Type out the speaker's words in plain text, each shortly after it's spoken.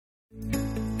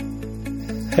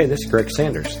Hey, this is Greg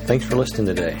Sanders. Thanks for listening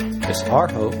today. It's our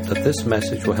hope that this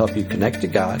message will help you connect to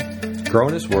God, grow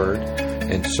in His Word,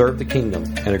 and serve the kingdom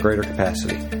in a greater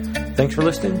capacity. Thanks for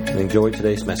listening and enjoy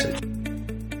today's message.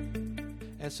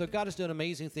 And so God is doing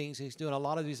amazing things. He's doing a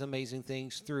lot of these amazing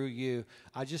things through you.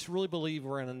 I just really believe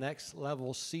we're in a next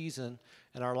level season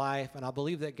in our life, and I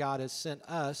believe that God has sent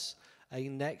us a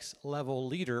next level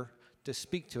leader to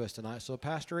speak to us tonight. So,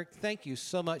 Pastor Rick, thank you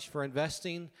so much for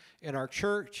investing in our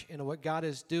church and what God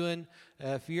is doing.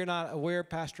 If you're not aware,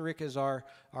 Pastor Rick is our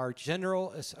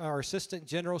assistant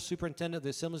general superintendent of the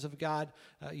Assemblies of God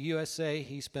USA.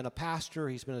 He's been a pastor.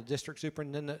 He's been a district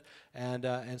superintendent,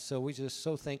 and so we're just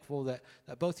so thankful that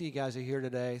both of you guys are here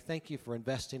today. Thank you for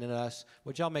investing in us.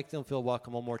 Would y'all make them feel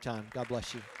welcome one more time? God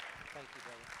bless you. Thank you,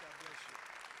 brother. God bless you.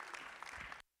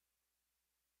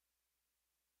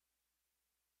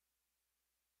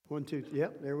 One, two,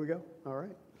 yep, there we go. All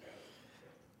right.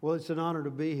 Well, it's an honor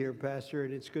to be here, Pastor,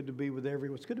 and it's good to be with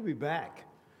everyone. It's good to be back.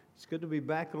 It's good to be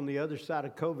back on the other side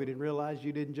of COVID and realize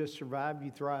you didn't just survive, you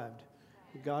thrived.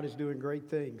 God is doing great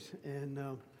things, and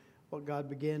what God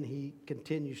began, He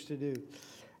continues to do.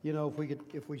 You know,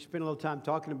 if we spend a little time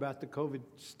talking about the COVID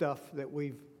stuff that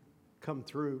we've come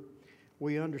through,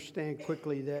 we understand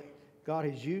quickly that God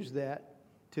has used that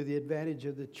to the advantage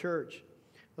of the church.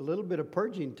 A little bit of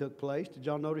purging took place. Did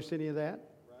y'all notice any of that?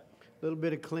 Right. A little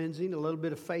bit of cleansing, a little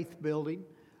bit of faith building,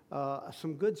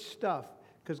 some good stuff.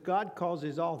 Because God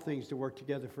causes all things to work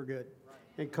together for good. Right.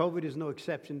 And COVID is no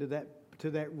exception to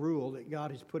that rule that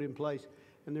God has put in place.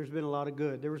 And there's been a lot of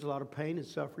good. There was a lot of pain and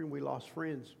suffering. We lost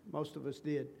friends. Most of us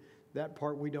did. That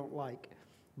part we don't like.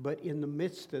 But in the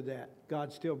midst of that,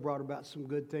 God still brought about some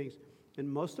good things.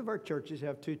 And most of our churches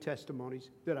have two testimonies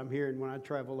that I'm hearing when I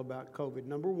travel about COVID.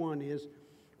 Number one is,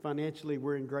 financially,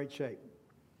 we're in great shape.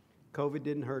 COVID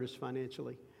didn't hurt us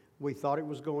financially. We thought it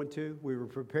was going to. We were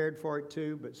prepared for it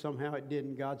to, but somehow it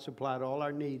didn't. God supplied all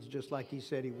our needs just like He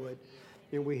said He would.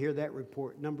 And we hear that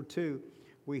report. Number two,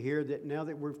 we hear that now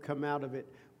that we've come out of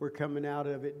it, we're coming out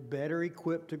of it better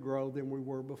equipped to grow than we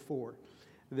were before.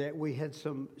 That we had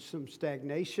some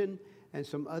stagnation and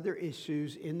some other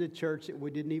issues in the church that we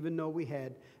didn't even know we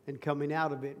had. And coming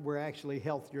out of it, we're actually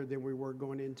healthier than we were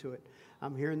going into it.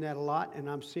 I'm hearing that a lot, and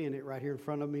I'm seeing it right here in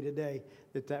front of me today,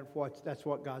 that's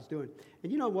what God's doing.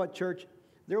 And you know what, church?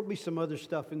 There will be some other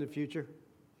stuff in the future.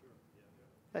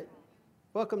 Hey,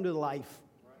 welcome to life.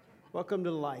 Welcome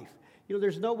to life. You know,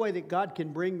 there's no way that God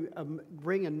can bring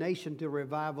a nation to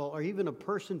revival or even a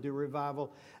person to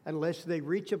revival unless they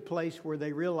reach a place where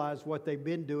they realize what they've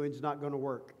been doing is not going to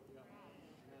work.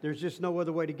 There's just no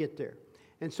other way to get there.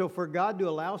 And so for God to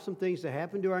allow some things to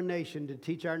happen to our nation, to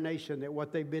teach our nation that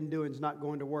what they've been doing is not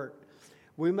going to work,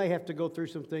 we may have to go through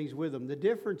some things with them. The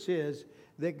difference is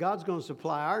that God's going to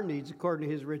supply our needs according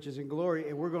to His riches and glory,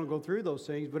 and we're going to go through those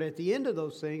things. But at the end of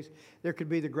those things, there could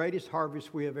be the greatest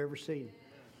harvest we have ever seen.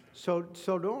 So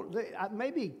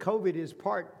maybe COVID is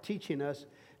part teaching us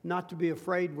not to be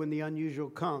afraid when the unusual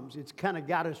comes. It's kind of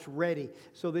got us ready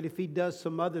so that if He does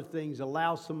some other things,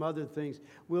 allows some other things,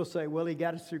 we'll say, well, He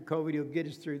got us through COVID, He'll get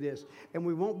us through this. And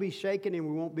we won't be shaken and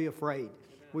we won't be afraid.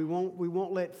 We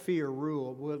won't let fear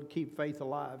rule. We'll keep faith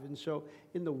alive. And so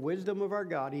in the wisdom of our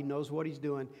God, He knows what He's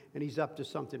doing, and He's up to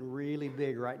something really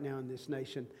big right now in this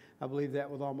nation. I believe that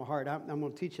with all my heart. I'm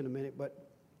going to teach in a minute, but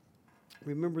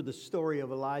remember the story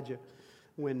of Elijah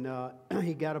when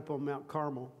he got up on Mount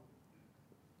Carmel.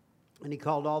 And he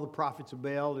called all the prophets of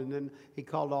Baal, and then he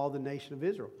called all the nation of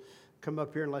Israel. Come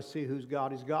up here and let's see whose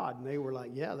God is God. And they were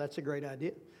like, yeah, that's a great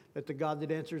idea. Let the God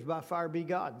that answers by fire be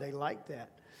God. They liked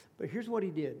that. But here's what he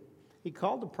did. He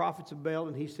called the prophets of Baal,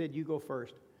 and he said, you go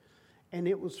first. And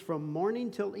it was from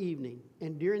morning till evening.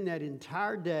 And during that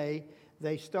entire day,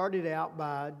 they started out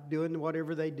by doing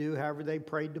whatever they do, however they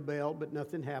prayed to Baal, but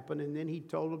nothing happened. And then he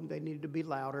told them they needed to be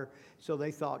louder. So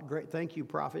they thought, great, thank you,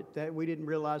 prophet. That we didn't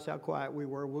realize how quiet we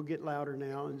were. We'll get louder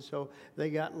now. And so they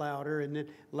got louder, and then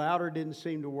louder didn't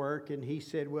seem to work. And he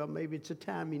said, well, maybe it's a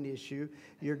timing issue.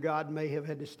 Your God may have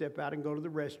had to step out and go to the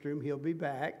restroom. He'll be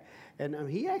back. And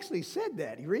he actually said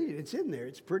that. You read it. It's in there.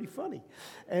 It's pretty funny.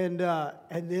 And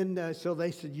then so they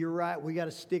said, you're right. We got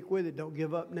to stick with it. Don't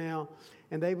give up now.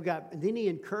 And then he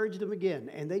encouraged them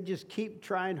again, and they just keep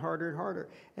trying harder and harder.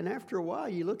 And after a while,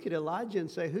 you look at Elijah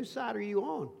and say, whose side are you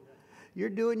on? You're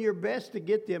doing your best to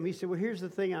get them. He said, well, here's the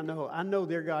thing I know. I know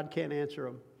their God can't answer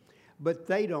them, but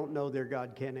they don't know their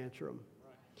God can't answer them.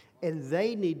 And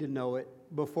they need to know it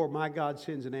before my God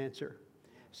sends an answer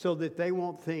so that they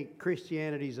won't think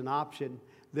Christianity is an option.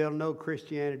 They'll know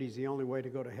Christianity is the only way to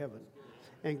go to heaven.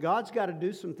 And God's got to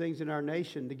do some things in our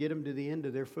nation to get them to the end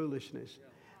of their foolishness.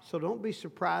 So don't be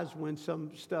surprised when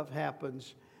some stuff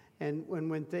happens and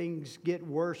when things get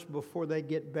worse before they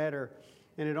get better.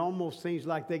 And it almost seems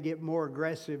like they get more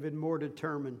aggressive and more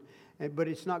determined. But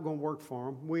it's not going to work for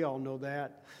them. We all know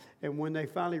that. And when they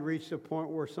finally reached a point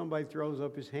where somebody throws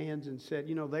up his hands and said,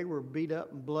 they were beat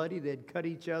up and bloody. They'd cut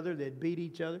each other. They'd beat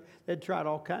each other. They'd tried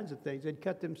all kinds of things. They'd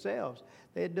cut themselves.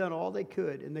 They had done all they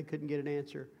could, and they couldn't get an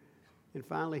answer. And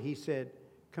finally he said,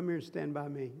 come here and stand by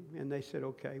me. And they said,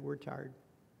 okay, we're tired.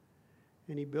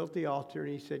 And he built the altar,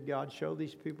 and he said, God, show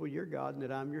these people you're God and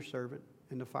that I'm your servant.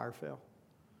 And the fire fell.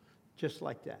 Just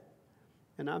like that.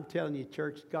 And I'm telling you,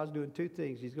 church, God's doing two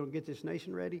things. He's going to get this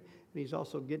nation ready, and he's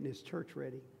also getting his church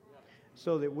ready.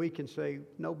 So that we can say,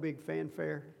 no big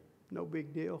fanfare, no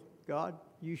big deal. God,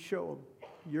 you show them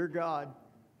you're God,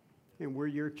 and we're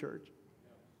your church.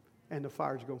 And the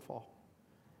fire's going to fall.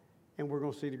 And we're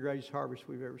going to see the greatest harvest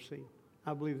we've ever seen.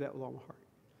 I believe that with all my heart.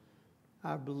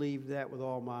 I believe that with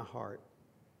all my heart,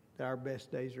 that our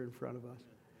best days are in front of us.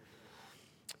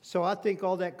 So I think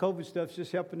all that COVID stuff's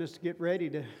just helping us to get ready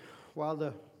to,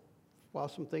 while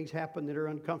some things happen that are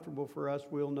uncomfortable for us,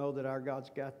 we'll know that our God's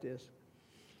got this.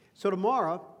 So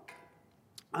tomorrow,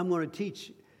 I'm going to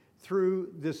teach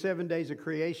through the 7 days of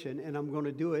creation, and I'm going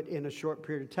to do it in a short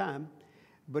period of time,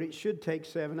 but it should take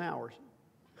 7 hours.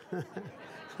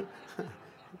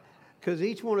 Because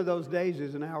each one of those days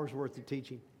is an hour's worth of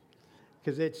teaching,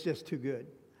 because it's just too good.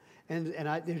 And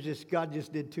God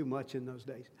just did too much in those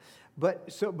days. But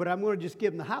I'm going to just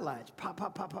give them the highlights. Pop,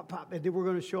 pop, pop, pop, pop. And then we're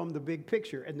going to show them the big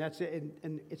picture. And that's it.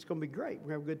 And it's going to be great.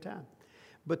 We're going to have a good time.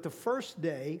 But the first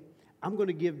day, I'm going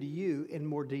to give to you in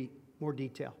more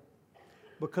detail.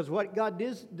 Because what God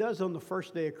does on the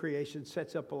first day of creation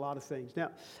sets up a lot of things.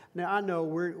 Now I know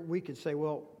we could say,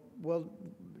 well,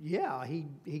 yeah,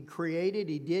 he created,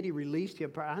 he released,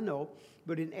 I know.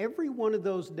 But in every one of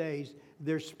those days,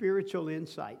 there's spiritual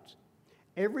insights.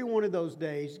 Every one of those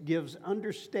days gives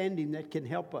understanding that can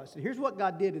help us. And here's what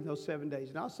God did in those 7 days.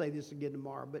 And I'll say this again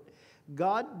tomorrow. But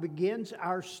God begins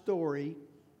our story,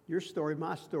 your story,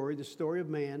 my story, the story of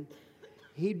man.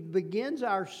 He begins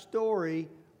our story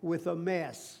with a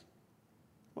mess.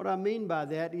 What I mean by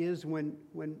that is when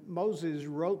Moses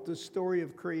wrote the story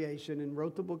of creation and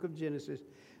wrote the book of Genesis,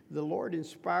 the Lord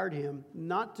inspired him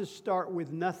not to start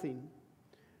with nothing.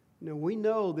 Now we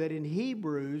know that in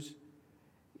Hebrews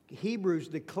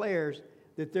declares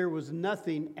that there was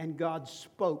nothing and God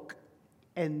spoke,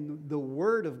 and the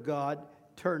word of God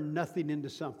turned nothing into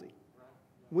something.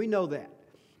 We know that.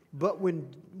 But when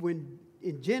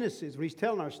in Genesis, when he's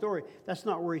telling our story, that's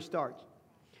not where he starts.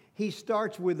 He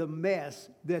starts with a mess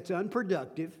that's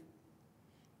unproductive.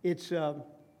 It's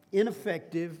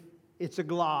ineffective. It's a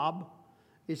glob.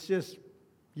 It's just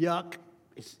yuck.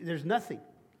 There's nothing.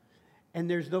 And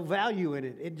there's no value in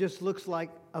it. It just looks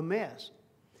like a mess.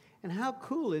 And how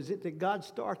cool is it that God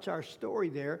starts our story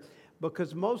there?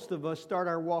 Because most of us start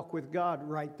our walk with God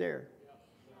right there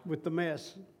with the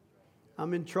mess.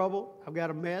 I'm in trouble. I've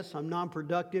got a mess. I'm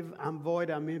non-productive. I'm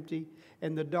void. I'm empty.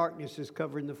 And the darkness is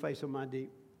covering the face of my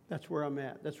deep. That's where I'm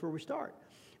at. That's where we start.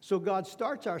 So God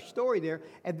starts our story there.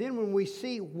 And then when we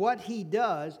see what he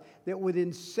does, that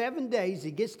within 7 days, he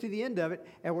gets to the end of it,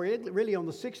 and we're really on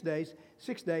the sixth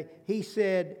day, he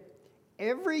said,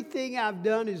 everything I've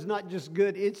done is not just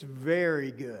good, it's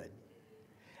very good.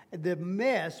 The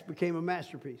mess became a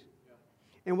masterpiece.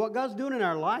 And what God's doing in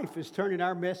our life is turning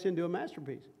our mess into a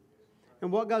masterpiece.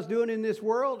 And what God's doing in this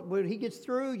world, when he gets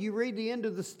through, you read the end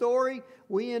of the story,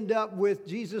 we end up with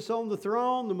Jesus on the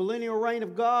throne, the millennial reign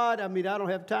of God. I mean, I don't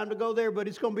have time to go there, but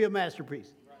it's going to be a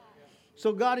masterpiece.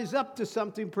 So God is up to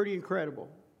something pretty incredible.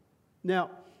 Now,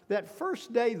 that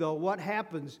first day, though, what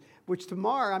happens, which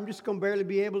tomorrow I'm just going to barely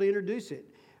be able to introduce it,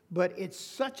 but it's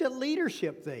such a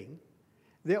leadership thing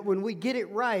that when we get it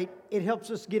right, it helps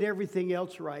us get everything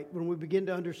else right when we begin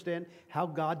to understand how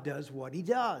God does what he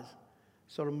does.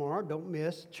 So tomorrow, don't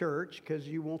miss church because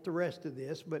you want the rest of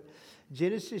this. But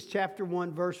Genesis chapter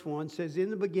 1, verse 1 says, in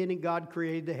the beginning, God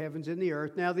created the heavens and the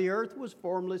earth. Now the earth was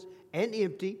formless and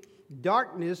empty.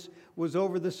 Darkness was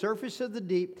over the surface of the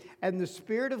deep, and the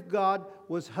Spirit of God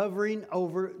was hovering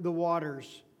over the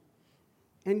waters.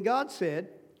 And God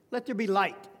said, let there be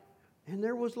light. And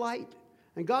there was light.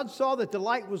 And God saw that the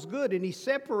light was good, and he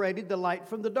separated the light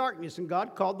from the darkness. And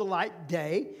God called the light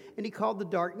day, and he called the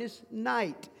darkness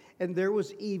night. And there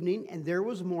was evening, and there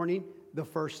was morning the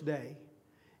first day.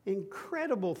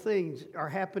 Incredible things are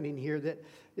happening here that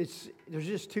there's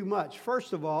just too much.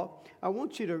 First of all, I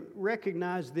want you to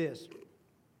recognize this,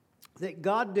 that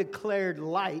God declared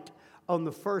light on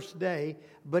the first day,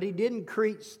 but he didn't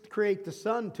create the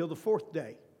sun until the fourth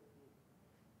day.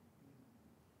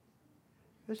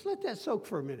 Let's let that soak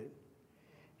for a minute.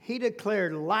 He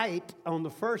declared light on the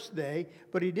first day,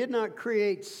 but he did not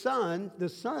create sun, the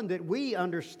sun that we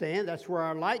understand. That's where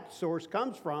our light source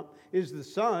comes from, is the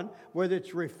sun, whether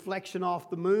it's reflection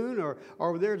off the moon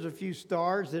or there's a few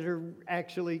stars that are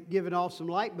actually giving off some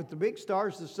light. But the big star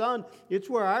is the sun. It's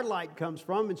where our light comes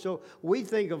from. And so we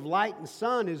think of light and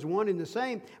sun as one and the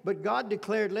same. But God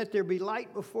declared, let there be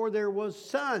light before there was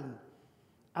sun.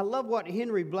 I love what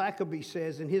Henry Blackaby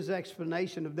says in his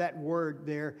explanation of that word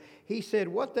there. He said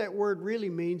what that word really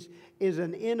means is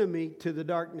an enemy to the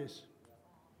darkness.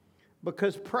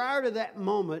 Because prior to that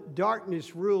moment,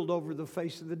 darkness ruled over the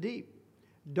face of the deep.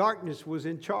 Darkness was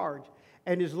in charge.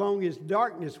 And as long as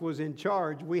darkness was in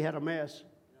charge, we had a mess.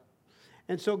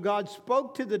 And so God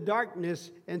spoke to the darkness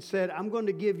and said, I'm going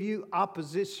to give you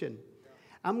opposition.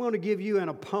 I'm going to give you an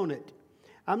opponent.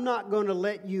 I'm not going to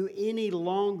let you any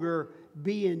longer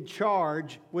be in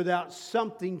charge without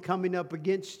something coming up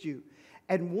against you.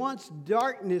 And once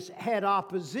darkness had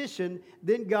opposition,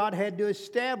 then God had to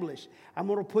establish, I'm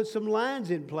going to put some lines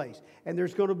in place. And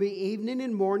there's going to be evening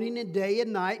and morning and day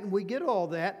and night, and we get all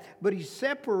that. But he's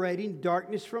separating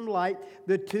darkness from light.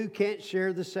 The two can't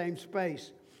share the same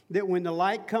space. That when the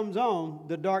light comes on,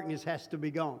 the darkness has to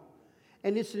be gone.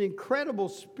 And it's an incredible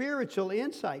spiritual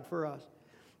insight for us.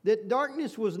 That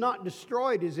darkness was not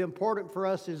destroyed is important for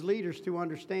us as leaders to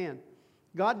understand.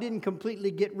 God didn't completely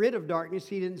get rid of darkness.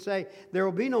 He didn't say, there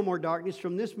will be no more darkness.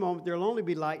 From this moment, there will only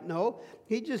be light. No,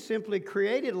 he just simply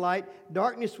created light.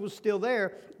 Darkness was still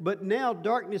there, but now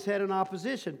darkness had an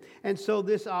opposition. And so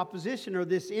this opposition or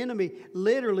this enemy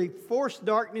literally forced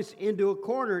darkness into a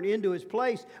corner and into its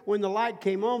place. When the light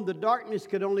came on, the darkness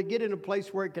could only get in a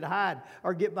place where it could hide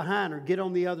or get behind or get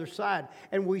on the other side.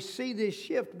 And we see this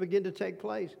shift begin to take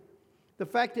place. The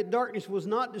fact that darkness was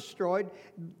not destroyed,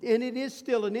 and it is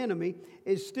still an enemy,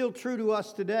 is still true to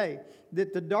us today.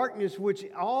 That the darkness, which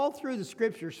all through the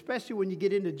Scripture, especially when you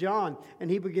get into John, and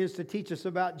he begins to teach us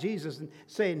about Jesus and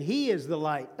saying he is the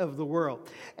light of the world.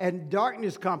 And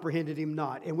darkness comprehended him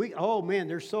not. And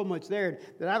there's so much there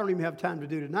that I don't even have time to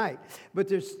do tonight. But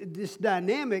there's this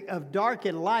dynamic of dark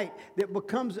and light that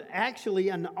becomes actually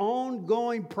an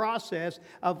ongoing process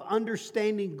of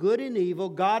understanding good and evil,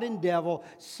 God and devil,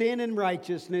 sin and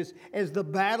righteousness, as the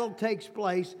battle takes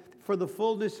place for the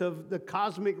fullness of the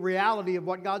cosmic reality of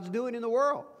what God's doing in the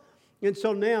world. And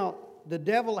so now the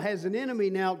devil has an enemy.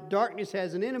 Now darkness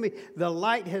has an enemy. The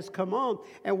light has come on.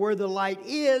 And where the light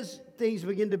is, things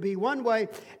begin to be one way.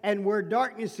 And where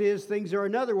darkness is, things are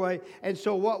another way. And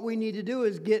so what we need to do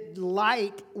is get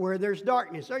light where there's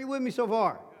darkness. Are you with me so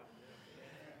far?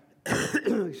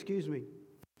 Excuse me.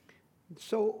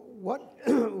 So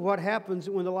what happens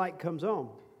when the light comes on?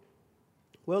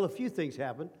 Well, a few things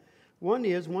happen. One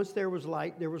is, once there was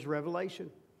light, there was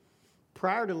revelation.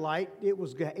 Prior to light, it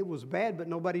was bad, but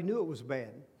nobody knew it was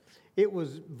bad. It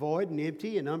was void and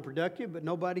empty and unproductive, but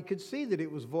nobody could see that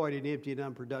it was void and empty and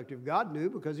unproductive. God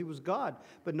knew because he was God,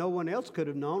 but no one else could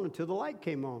have known until the light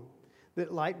came on.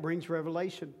 That light brings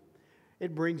revelation.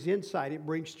 It brings insight. It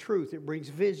brings truth. It brings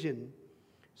vision.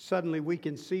 Suddenly we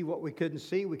can see what we couldn't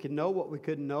see. We can know what we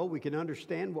couldn't know. We can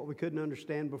understand what we couldn't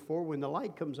understand before. When the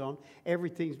light comes on,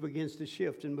 everything begins to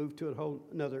shift and move to a whole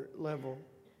another level.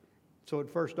 So at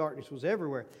first, darkness was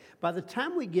everywhere. By the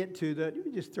time we get to let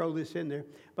me just throw this in there.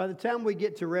 By the time we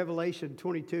get to Revelation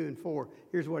 22:4,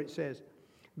 here's what it says.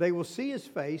 They will see his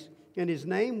face, and his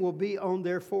name will be on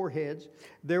their foreheads.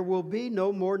 There will be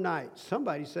no more night.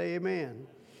 Somebody say amen.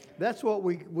 That's what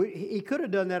he could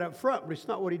have done that up front, but it's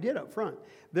not what he did up front.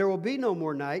 There will be no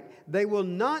more night. They will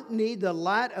not need the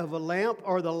light of a lamp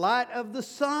or the light of the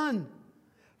sun.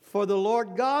 For the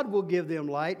Lord God will give them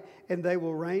light, and they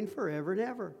will reign forever and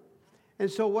ever. And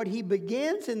so what he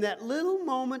begins in that little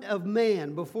moment of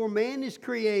man, before man is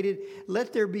created,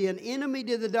 let there be an enemy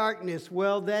to the darkness.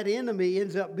 Well, that enemy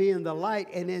ends up being the light.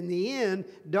 And in the end,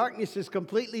 darkness is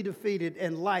completely defeated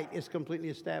and light is completely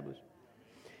established.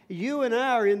 You and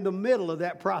I are in the middle of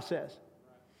that process.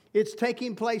 It's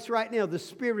taking place right now, the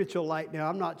spiritual light now.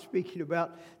 I'm not speaking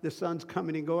about the sun's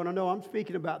coming and going. No, I'm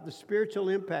speaking about the spiritual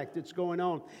impact that's going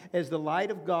on as the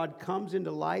light of God comes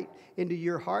into light, into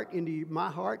your heart, into my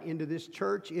heart, into this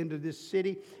church, into this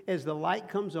city. As the light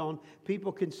comes on,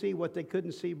 people can see what they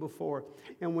couldn't see before.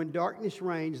 And when darkness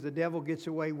reigns, the devil gets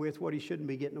away with what he shouldn't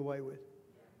be getting away with.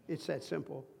 It's that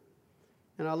simple.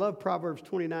 And I love Proverbs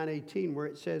 29:18 where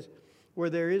it says, where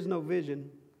there is no vision,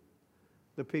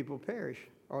 the people perish,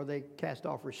 or they cast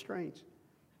off restraints.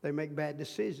 They make bad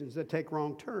decisions. They take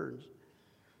wrong turns.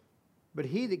 But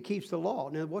he that keeps the law,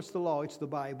 now what's the law? It's the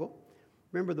Bible.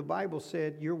 Remember the Bible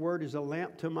said, your word is a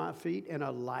lamp to my feet and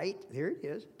a light, there it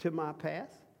is, to my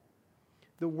path.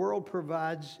 The world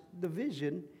provides the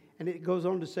vision, and it goes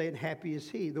on to say, and happy is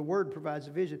he. The word provides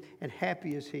the vision, and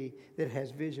happy is he that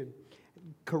has vision.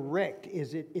 Correct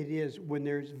is it is when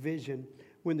there's vision,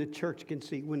 when the church can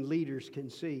see, when leaders can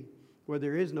see. Where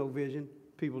there is no vision,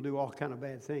 people do all kind of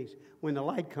bad things. When the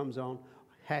light comes on,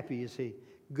 happy is he.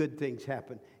 Good things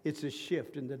happen. It's a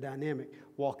shift in the dynamic,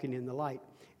 walking in the light.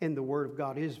 And the Word of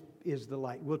God is the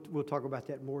light. We'll talk about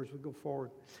that more as we go forward.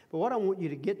 But what I want you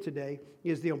to get today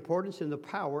is the importance and the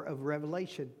power of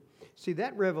revelation. See,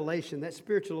 that revelation, that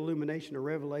spiritual illumination or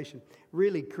revelation,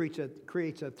 really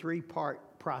creates a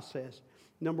three-part process.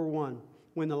 Number one,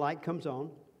 when the light comes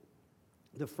on,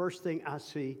 the first thing I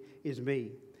see is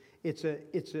me. It's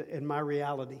in my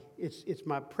reality. It's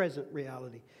my present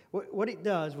reality. What it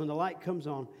does when the light comes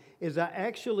on is I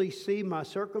actually see my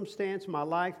circumstance, my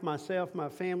life, myself, my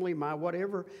family, my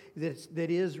whatever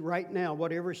that is right now,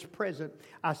 whatever is present,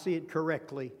 I see it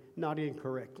correctly, not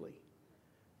incorrectly.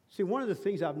 See, one of the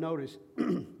things I've noticed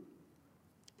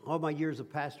all my years of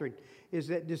pastoring is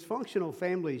that dysfunctional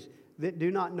families that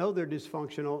do not know they're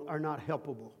dysfunctional are not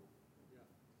helpable.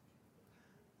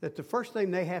 That the first thing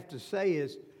they have to say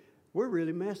is, we're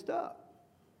really messed up.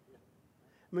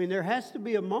 I mean, there has to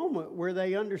be a moment where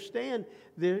they understand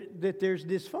that there's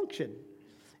dysfunction.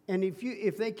 And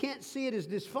if they can't see it as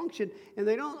dysfunction, and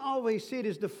they don't always see it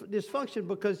as dysfunction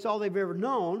because it's all they've ever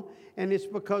known, and it's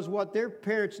because what their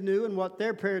parents knew and what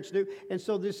their parents knew, and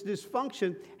so this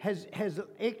dysfunction has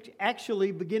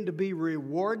actually begun to be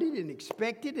rewarded and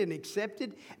expected and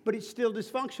accepted, but it's still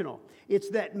dysfunctional. It's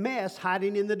that mess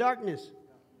hiding in the darkness.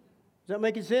 Does that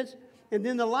make sense? And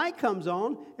then the light comes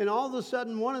on, and all of a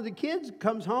sudden one of the kids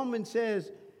comes home and says,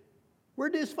 we're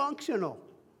dysfunctional.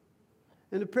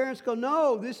 And the parents go,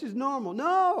 no, this is normal.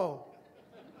 No,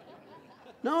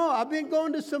 I've been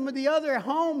going to some of the other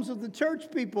homes of the church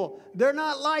people. They're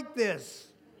not like this.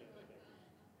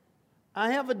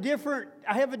 I have a different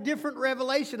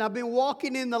revelation. I've been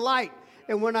walking in the light.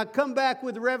 And when I come back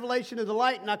with the revelation of the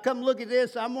light and I come look at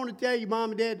this, I'm going to tell you,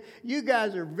 Mom and Dad, you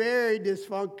guys are very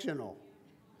dysfunctional.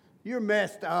 You're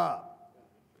messed up.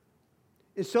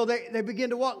 And so they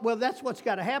begin to walk. Well, that's what's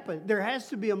got to happen. There has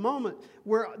to be a moment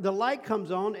where the light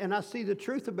comes on and I see the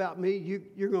truth about me.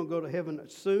 You're going to go to heaven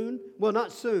soon. Well,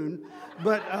 not soon,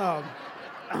 but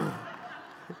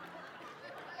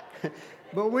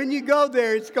but when you go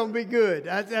there, it's going to be good.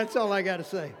 That's all I got to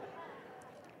say.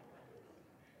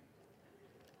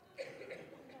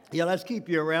 Yeah, let's keep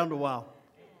you around a while.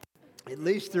 At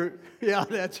least through, yeah,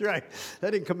 that's right.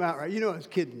 That didn't come out right. You know I was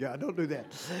kidding, God. Don't do that.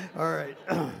 All right.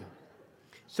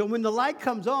 So when the light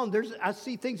comes on, I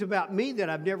see things about me that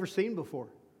I've never seen before.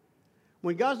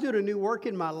 When God's doing a new work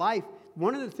in my life,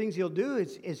 one of the things He'll do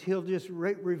is He'll just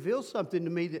reveal something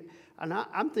to me that, and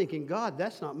I'm thinking, God,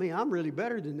 that's not me. I'm really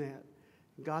better than that.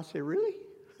 And God said, really?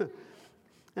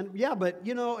 And yeah, but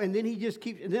and then He just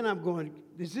keeps, and then I'm going,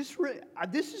 is this really,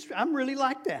 I'm really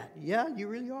like that. Yeah, you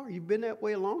really are. You've been that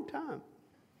way a long time.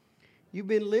 You've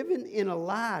been living in a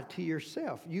lie to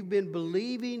yourself. You've been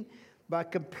believing by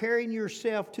comparing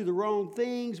yourself to the wrong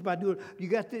things, by doing,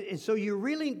 and so you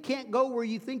really can't go where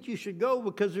you think you should go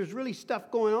because there's really stuff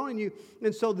going on in you.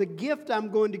 And so the gift I'm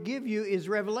going to give you is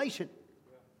revelation.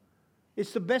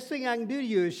 It's the best thing I can do to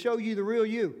you is show you the real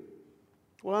you.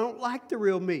 Well, I don't like the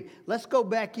real me. Let's go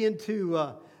back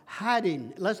into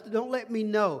hiding. Don't let me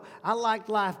know. I liked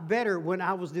life better when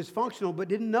I was dysfunctional, but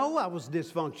didn't know I was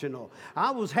dysfunctional.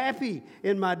 I was happy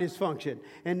in my dysfunction.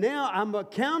 And now I'm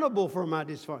accountable for my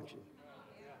dysfunction.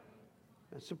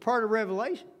 That's a part of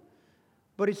revelation.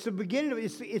 But it's the beginning of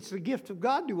it's the gift of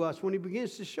God to us when He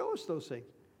begins to show us those things.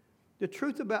 The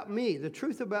truth about me, the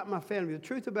truth about my family, the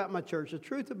truth about my church, the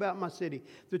truth about my city,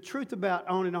 the truth about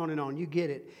on and on and on. You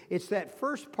get it. It's that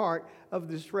first part of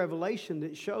this revelation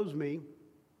that shows me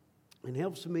and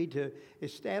helps me to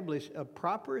establish a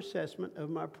proper assessment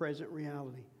of my present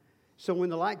reality. So when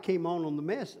the light came on the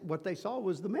mess, what they saw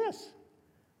was the mess.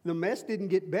 The mess didn't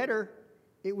get better.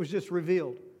 It was just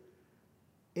revealed.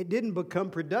 It didn't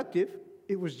become productive.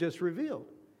 It was just revealed.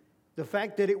 The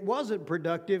fact that it wasn't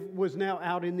productive was now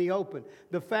out in the open.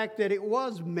 The fact that it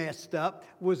was messed up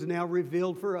was now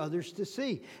revealed for others to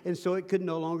see. And so it could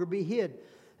no longer be hid.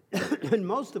 And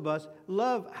most of us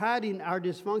love hiding our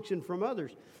dysfunction from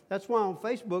others. That's why on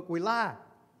Facebook we lie.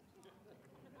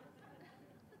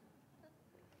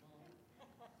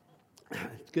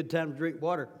 It's a good time to drink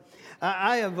water.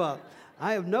 I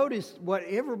have noticed what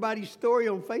everybody's story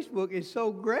on Facebook is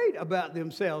so great about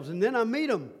themselves. And then I meet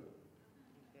them.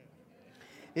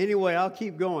 Anyway, I'll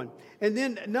keep going. And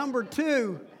then number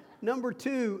two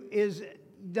is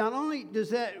not only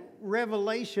does that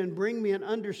revelation bring me an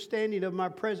understanding of my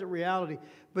present reality.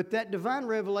 But that divine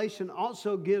revelation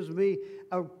also gives me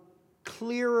a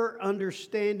clearer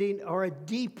understanding or a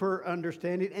deeper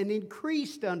understanding, an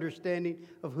increased understanding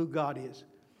of who God is.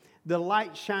 The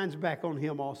light shines back on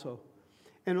Him also.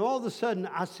 And all of a sudden,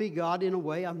 I see God in a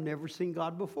way I've never seen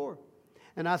God before.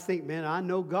 And I think, man, I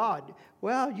know God.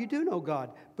 Well, you do know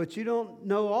God, but you don't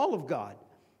know all of God.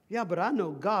 Yeah, but I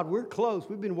know God. We're close.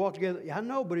 We've been walking together. Yeah, I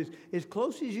know, but as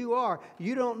close as you are,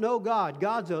 you don't know God.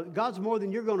 God's more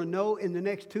than you're going to know in the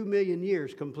next 2 million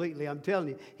years completely. I'm telling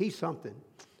you, He's something.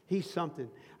 He's something.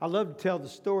 I love to tell the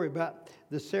story about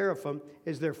the seraphim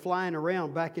as they're flying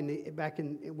around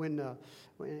in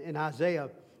Isaiah.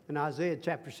 In Isaiah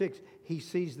chapter 6, he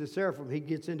sees the seraphim. He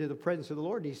gets into the presence of the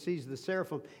Lord. And he sees the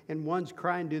seraphim, and one's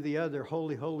crying to the other,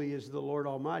 "Holy, holy is the Lord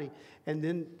Almighty." And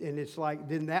then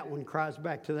that one cries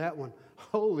back to that one,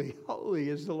 "Holy, holy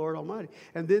is the Lord Almighty."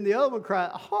 And then the other one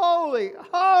cries, "Holy,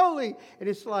 holy." And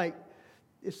it's like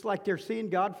they're seeing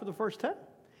God for the first time.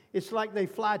 It's like they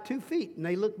fly 2 feet and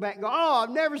they look back and go, "Oh,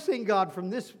 I've never seen God from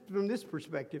this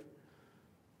perspective.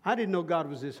 I didn't know God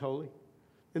was this holy."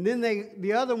 And then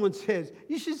the other one says,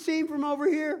 "You should see Him from over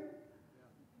here.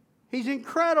 He's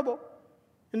incredible."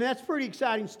 And that's a pretty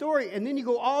exciting story. And then you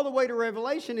go all the way to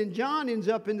Revelation, and John ends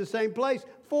up in the same place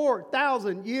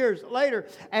 4,000 years later.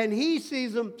 And he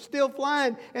sees them still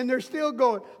flying, and they're still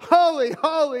going, "Holy,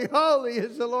 holy, holy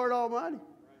is the Lord Almighty."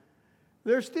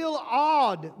 They're still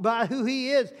awed by who He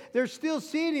is. They're still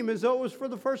seeing Him as though it was for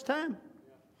the first time.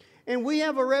 And we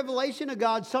have a revelation of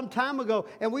God some time ago,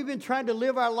 and we've been trying to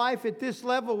live our life at this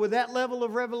level with that level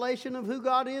of revelation of who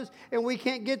God is, and we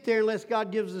can't get there unless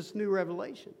God gives us new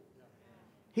revelation.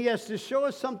 He has to show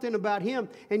us something about Him,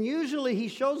 and usually He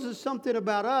shows us something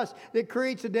about us that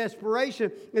creates a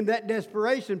desperation, and that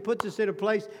desperation puts us in a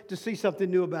place to see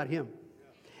something new about Him.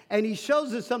 And He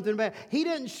shows us something about it. He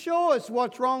doesn't show us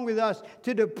what's wrong with us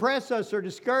to depress us or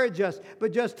discourage us,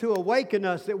 but just to awaken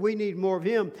us that we need more of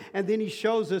Him. And then He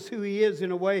shows us who He is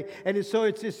in a way. And so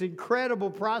it's this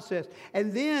incredible process.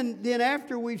 And then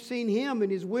after we've seen Him and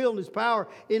His will and His power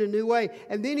in a new way,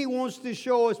 and then He wants to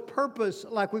show us purpose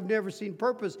like we've never seen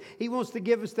purpose. He wants to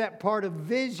give us that part of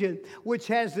vision, which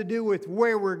has to do with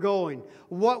where we're going,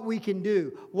 what we can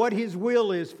do, what His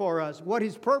will is for us, what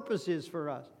His purpose is for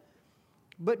us.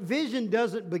 But vision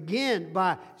doesn't begin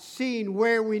by seeing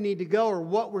where we need to go or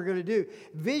what we're going to do.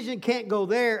 Vision can't go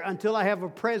there until I have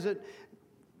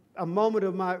a moment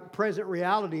of my present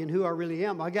reality and who I really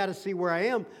am. I got to see where I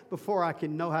am before I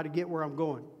can know how to get where I'm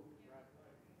going.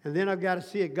 And then I've got to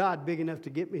see a God big enough to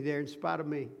get me there in spite of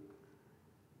me.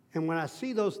 And when I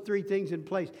see those three things in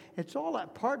place, it's all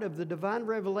that part of the divine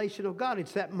revelation of God.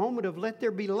 It's that moment of let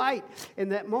there be light. And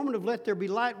that moment of let there be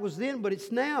light was then, but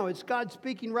it's now. It's God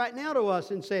speaking right now to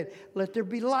us and saying, let there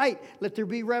be light. Let there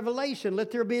be revelation.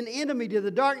 Let there be an enemy to the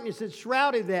darkness that's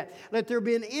shrouded that. Let there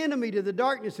be an enemy to the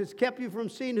darkness that's kept you from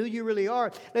seeing who you really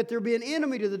are. Let there be an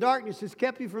enemy to the darkness that's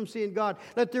kept you from seeing God.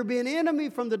 Let there be an enemy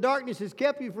from the darkness that's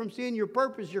kept you from seeing your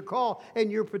purpose, your call, and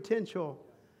your potential.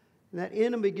 And that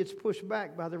enemy gets pushed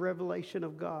back by the revelation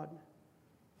of God.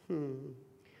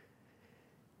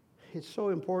 It's so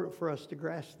important for us to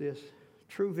grasp this.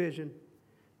 True vision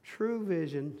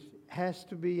has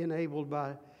to be enabled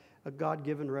by a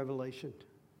God-given revelation.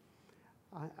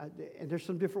 And there's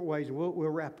some different ways. We'll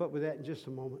wrap up with that in just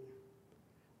a moment.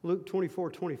 Luke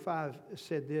 24:25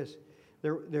 said this.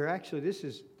 They're actually, this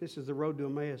is the road to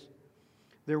Emmaus.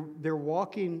 They're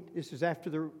walking. This is after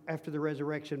the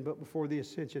resurrection, but before the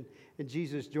ascension. And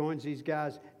Jesus joins these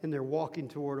guys, and they're walking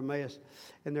toward Emmaus,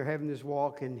 and they're having this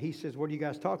walk. And He says, "What are you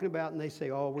guys talking about?" And they say,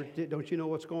 "Oh, don't you know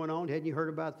what's going on? Hadn't you heard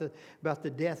about the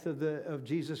death of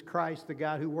Jesus Christ, the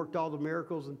God who worked all the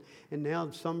miracles? And now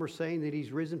some are saying that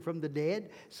He's risen from the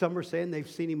dead. Some are saying they've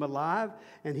seen Him alive."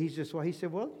 And He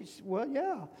said, "Well,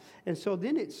 yeah." And so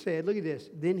then it said, look at this.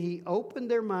 Then He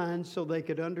opened their minds so they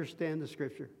could understand the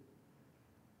Scripture.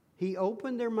 He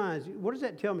opened their minds. What does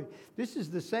that tell me? This is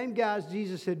the same guys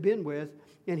Jesus had been with,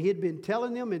 and He had been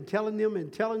telling them and telling them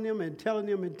and telling them and telling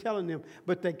them and telling them,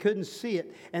 but they couldn't see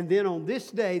it. And then on this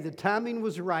day, the timing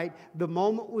was right, the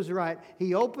moment was right.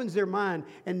 He opens their mind,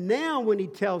 and now when He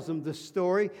tells them the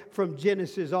story from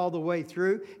Genesis all the way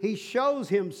through, He shows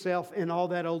Himself in all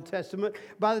that Old Testament.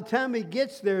 By the time He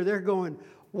gets there, they're going,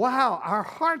 wow, our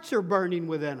hearts are burning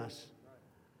within us.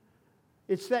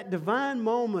 It's that divine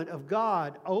moment of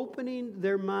God opening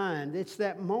their mind. It's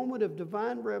that moment of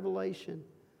divine revelation.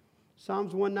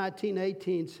 Psalms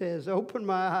 119:18 says, "Open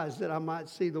my eyes that I might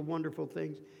see the wonderful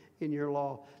things in your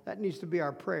law." That needs to be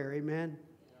our prayer, amen?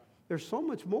 There's so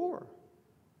much more.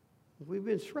 We've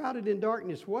been shrouded in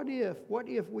darkness. What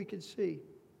if we could see?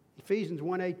 Ephesians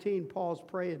 1:18, Paul's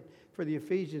praying for the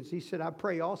Ephesians. He said, I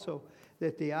pray also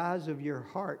that the eyes of your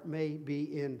heart may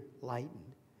be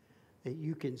enlightened, that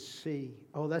you can see.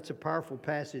 Oh, that's a powerful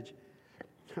passage.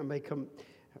 I'm going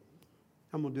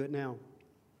to do it now.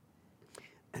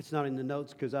 It's not in the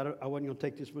notes because I wasn't going to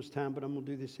take this much time, but I'm going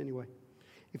to do this anyway.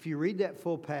 If you read that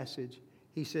full passage,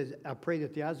 he says, I pray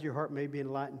that the eyes of your heart may be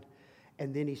enlightened.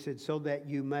 And then he said, so that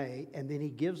you may. And then he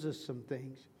gives us some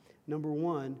things. Number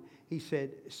one, he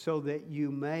said, so that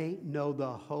you may know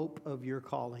the hope of your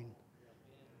calling.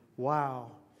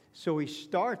 Wow. So he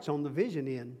starts on the vision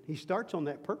end. He starts on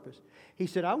that purpose. He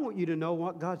said, I want you to know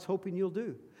what God's hoping you'll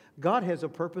do. God has a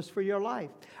purpose for your life.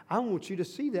 I want you to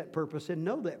see that purpose and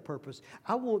know that purpose.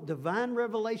 I want divine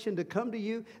revelation to come to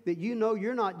you that you know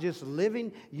you're not just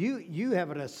living. You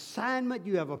have an assignment.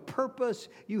 You have a purpose.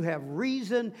 You have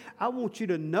reason. I want you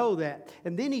to know that.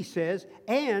 And then he says,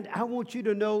 and I want you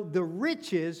to know the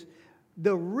riches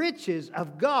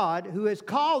of God who has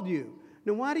called you.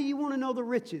 Now, why do you want to know the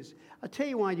riches? I'll tell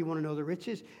you why you want to know the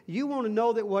riches. You want to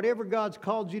know that whatever God's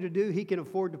called you to do, He can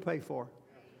afford to pay for.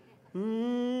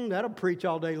 That'll preach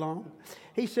all day long.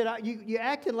 He said, you're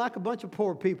acting like a bunch of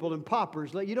poor people and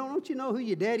paupers. Like, don't you know who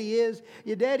your daddy is?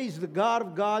 Your daddy's the God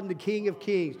of God and the King of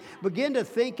kings. Begin to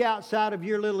think outside of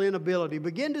your little inability.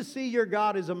 Begin to see your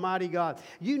God as a mighty God.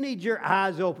 You need your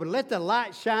eyes open. Let the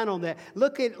light shine on that.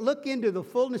 Look into the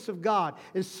fullness of God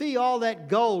and see all that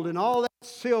gold and all that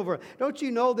silver. Don't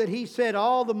you know that He said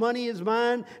all the money is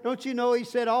mine? Don't you know He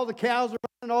said all the cows are mine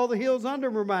and all the hills under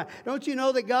them are mine? Don't you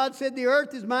know that God said the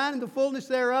earth is mine and the fullness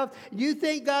thereof? You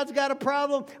think God's got a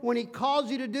problem? When He calls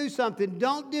you to do something,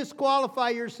 don't disqualify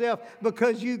yourself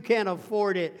because you can't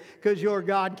afford it, because your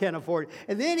God can't afford it.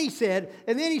 And then he said,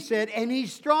 and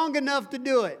He's strong enough to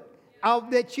do it,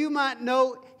 that you might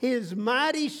know His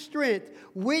mighty strength,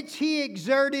 which He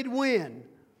exerted when.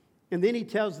 And then he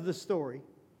tells the story.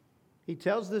 He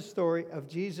tells the story of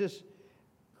Jesus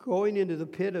going into the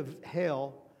pit of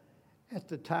hell at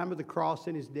the time of the cross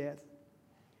and His death.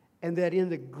 And that in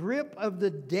the grip of the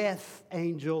death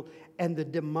angel and the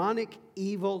demonic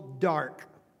evil dark,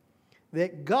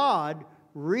 that God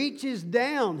reaches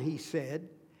down, he said,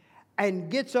 and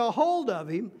gets a hold of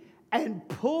him and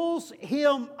pulls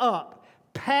him up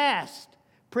past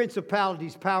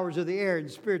principalities, powers of the air, and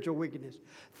spiritual wickedness.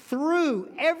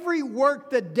 Through every work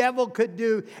the devil could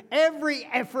do, every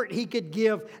effort he could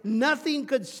give, nothing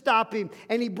could stop him.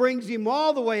 And he brings him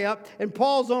all the way up. And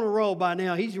Paul's on a roll by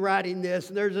now. He's writing this,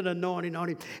 and there's an anointing on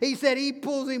him. He said he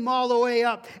pulls him all the way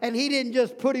up. And he didn't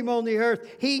just put him on the earth.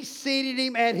 He seated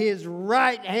him at his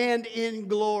right hand in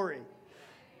glory.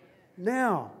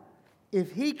 Now,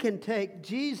 if he can take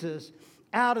Jesus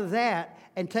out of that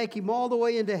and take him all the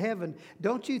way into heaven,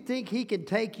 don't you think he can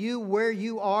take you where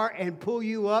you are and pull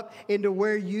you up into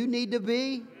where you need to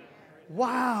be?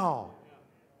 Wow.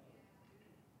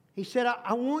 He said,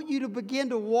 I want you to begin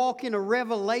to walk in a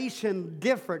revelation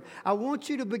different. I want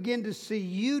you to begin to see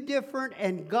you different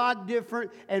and God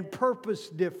different and purpose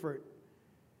different.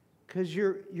 Because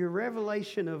your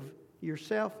revelation of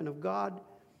yourself and of God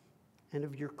and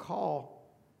of your call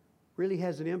really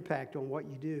has an impact on what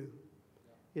you do.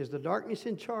 Is the darkness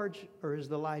in charge or is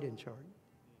the light in charge?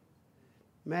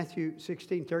 Matthew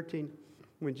 16:13,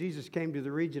 when Jesus came to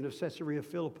the region of Caesarea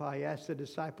Philippi, he asked the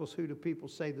disciples, who do people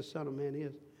say the Son of Man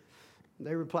is? And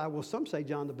they replied, well, some say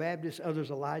John the Baptist, others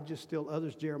Elijah, still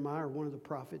others Jeremiah or one of the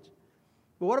prophets.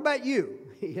 But what about you?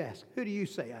 He asked, who do you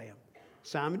say I am?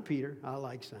 Simon Peter, I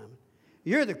like Simon.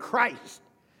 You're the Christ,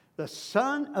 the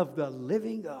Son of the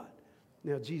living God.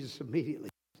 Now Jesus immediately,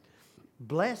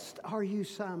 blessed are you,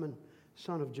 Simon,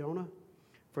 son of Jonah,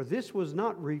 for this was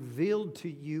not revealed to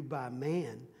you by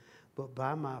man, but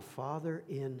by my Father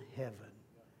in heaven.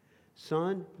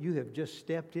 Son, you have just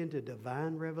stepped into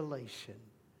divine revelation.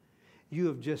 You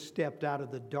have just stepped out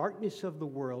of the darkness of the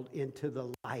world into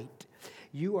the light.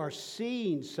 You are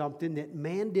seeing something that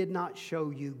man did not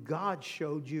show you. God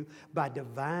showed you by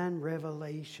divine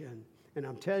revelation. And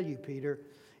I'm telling you, Peter,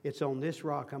 it's on this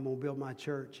rock I'm going to build my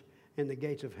church, and the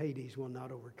gates of Hades will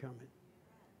not overcome it.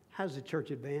 How does the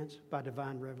church advance? By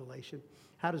divine revelation.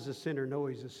 How does the sinner know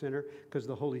he's a sinner? Because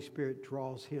the Holy Spirit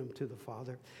draws him to the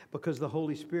Father. Because the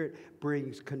Holy Spirit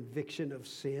brings conviction of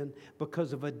sin.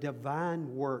 Because of a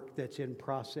divine work that's in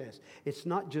process. It's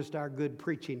not just our good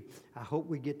preaching. I hope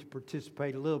we get to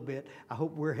participate a little bit. I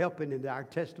hope we're helping in our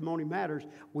testimony matters.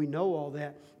 We know all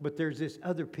that. But there's this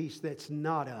other piece that's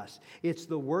not us. It's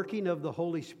the working of the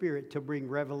Holy Spirit to bring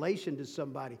revelation to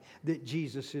somebody that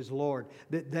Jesus is Lord.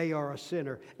 That they are a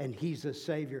sinner and and He's a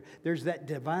Savior. There's that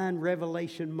divine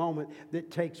revelation moment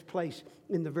that takes place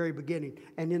in the very beginning.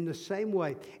 And in the same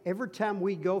way, every time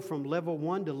we go from level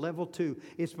 1 to level 2,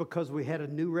 it's because we had a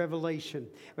new revelation.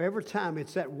 Every time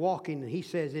it's that walking, He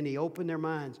says, and He opened their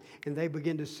minds and they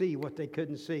begin to see what they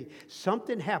couldn't see.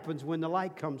 Something happens when the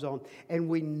light comes on, and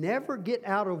we never get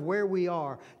out of where we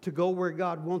are to go where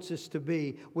God wants us to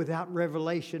be without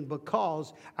revelation,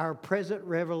 because our present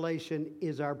revelation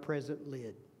is our present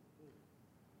lid.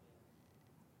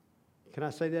 Can I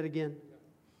say that again?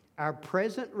 Our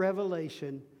present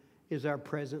revelation is our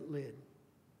present lid.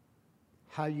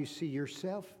 How you see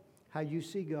yourself, how you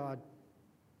see God,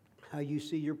 how you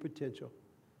see your potential.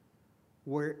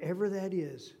 Wherever that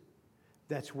is,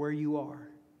 that's where you are.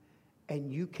 And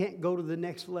you can't go to the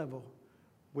next level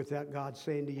without God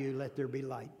saying to you, let there be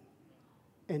light,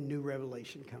 and new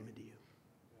revelation coming to you.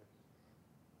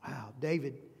 Wow,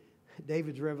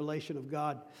 David's revelation of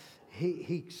God,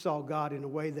 he saw God in a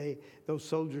way those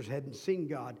soldiers hadn't seen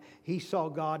God. He saw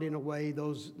God in a way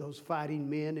those fighting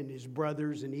men and his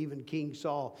brothers and even King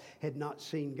Saul had not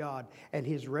seen God. And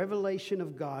his revelation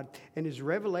of God and his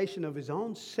revelation of his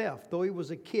own self, though he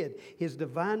was a kid, his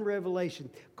divine revelation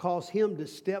caused him to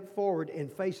step forward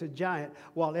and face a giant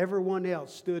while everyone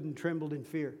else stood and trembled in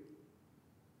fear.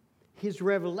 His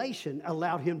revelation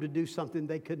allowed him to do something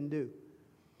they couldn't do.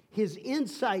 His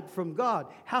insight from God,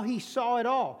 how he saw it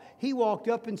all. He walked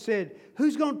up and said,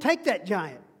 who's going to take that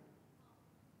giant?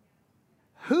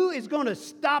 Who is going to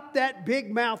stop that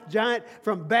big-mouthed giant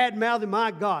from bad-mouthing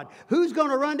my God? Who's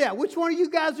going to run down? Which one of you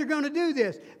guys are going to do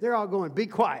this? They're all going, be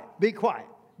quiet, be quiet,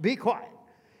 be quiet.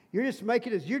 You're just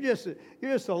making this, you're just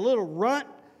a little runt.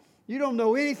 You don't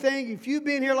know anything. If you've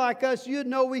been here like us, you'd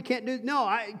know we can't do.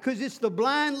 No, because it's the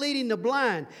blind leading the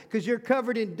blind. Because you're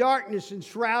covered in darkness and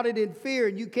shrouded in fear,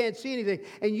 and you can't see anything.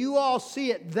 And you all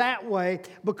see it that way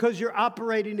because you're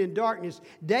operating in darkness.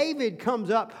 David comes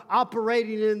up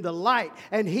operating in the light,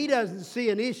 and he doesn't see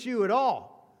an issue at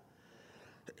all.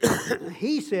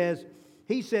 He says,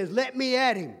 let me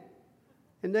at him.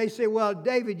 And they say, well,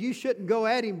 David, you shouldn't go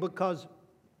at him because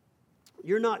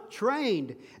you're not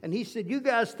trained. And he said, you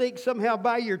guys think somehow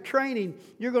by your training,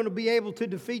 you're going to be able to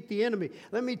defeat the enemy.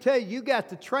 Let me tell you, you got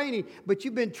the training, but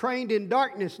you've been trained in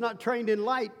darkness, not trained in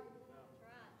light.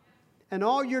 And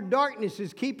all your darkness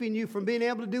is keeping you from being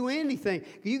able to do anything.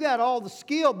 You got all the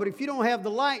skill, but if you don't have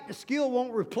the light, the skill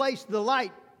won't replace the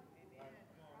light.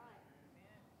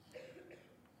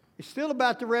 It's still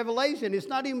about the revelation. It's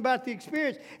not even about the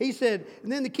experience. He said,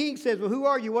 and then the king says, well, who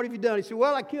are you? What have you done? He said,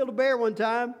 well, I killed a bear one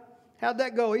time. How'd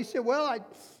that go? He said, well,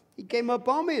 he came up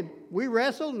on me and we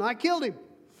wrestled and I killed him.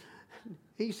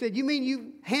 He said, you mean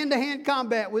you hand-to-hand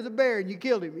combat with a bear and you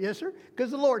killed him? Yes, sir, because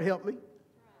the Lord helped me.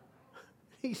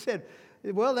 He said,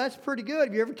 well, that's pretty good.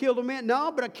 Have you ever killed a man?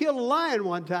 No, but I killed a lion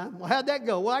one time. Well, how'd that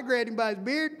go? Well, I grabbed him by his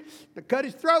beard and I cut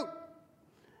his throat.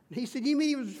 And he said, you mean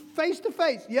he was face to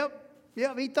face? Yep.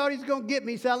 He thought he was going to get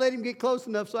me, so I let him get close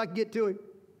enough so I could get to him.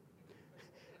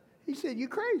 He said, you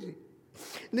crazy.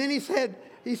 And then he said,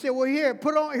 well,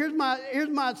 here's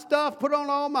my stuff, put on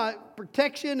all my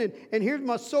protection, and here's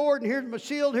my sword, and here's my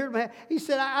shield, He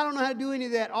said, I don't know how to do any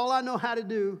of that. All I know how to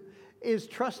do is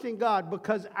trust in God,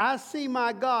 because I see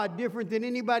my God different than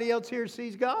anybody else here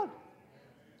sees God.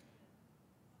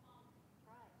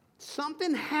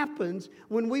 Something happens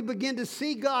when we begin to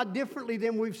see God differently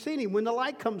than we've seen Him, when the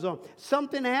light comes on.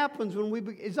 Something happens when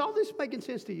is all this making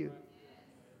sense to you?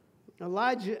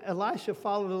 Elisha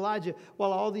followed Elijah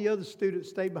while all the other students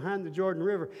stayed behind the Jordan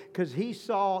River because he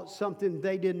saw something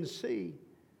they didn't see.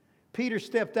 Peter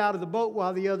stepped out of the boat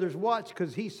while the others watched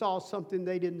because he saw something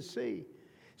they didn't see.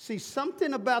 See,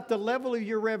 something about the level of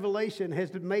your revelation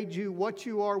has made you what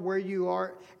you are, where you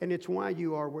are, and it's why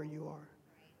you are where you are.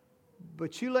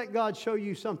 But you let God show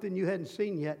you something you hadn't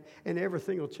seen yet, and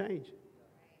everything will change.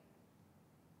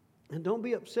 And don't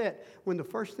be upset when the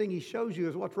first thing He shows you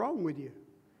is what's wrong with you.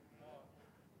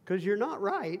 Because you're not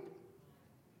right,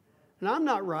 and I'm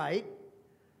not right.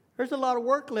 There's a lot of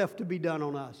work left to be done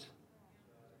on us.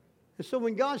 And so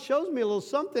when God shows me a little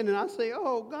something and I say,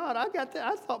 oh, God, I got that.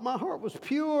 I thought my heart was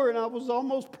pure and I was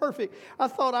almost perfect. I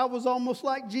thought I was almost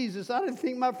like Jesus. I didn't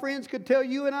think my friends could tell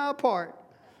you and I apart.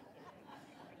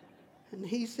 And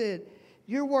He said,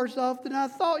 you're worse off than I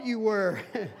thought you were.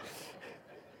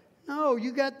 No,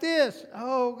 you got this.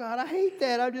 Oh, God, I hate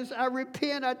that. I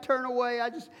repent. I turn away. I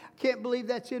can't believe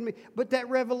that's in me. But that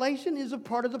revelation is a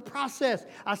part of the process.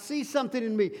 I see something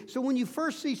in me. So when you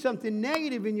first see something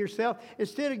negative in yourself,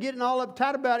 instead of getting all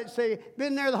uptight about it, say,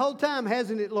 been there the whole time,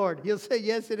 hasn't it, Lord? He'll say,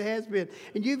 yes, it has been.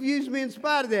 And you've used me in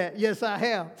spite of that. Yes, I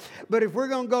have. But if we're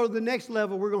going to go to the next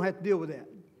level, we're going to have to deal with that.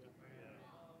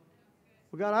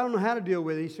 Well, God, I don't know how to deal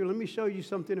with it. He said, let me show you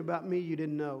something about me you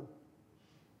didn't know.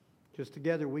 Just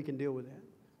together we can deal with that.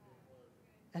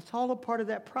 That's all a part of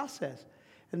that process.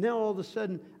 And then all of a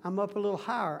sudden, I'm up a little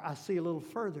higher. I see a little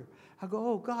further. I go,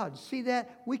 oh, God, see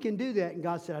that? We can do that. And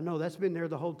God said, I know, that's been there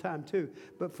the whole time too.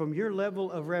 But from your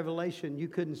level of revelation, you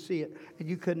couldn't see it. And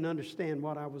you couldn't understand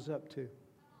what I was up to.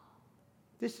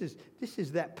 This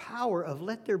is that power of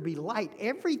let there be light.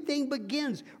 Everything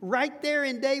begins right there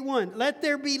in day one. Let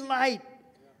there be light.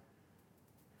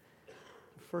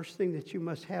 The first thing that you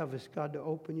must have is God to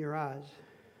open your eyes.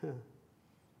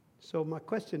 So my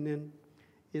question then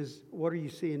is, what are you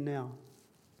seeing now?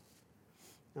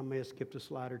 I may have skipped a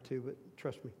slide or two, but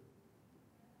trust me.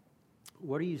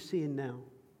 What are you seeing now?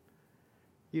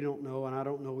 You don't know, and I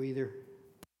don't know either.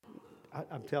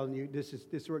 I'm telling you, this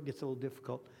is where it gets a little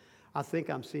difficult. I think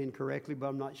I'm seeing correctly, but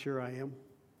I'm not sure I am.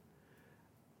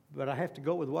 But I have to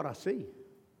go with what I see.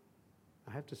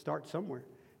 I have to start somewhere.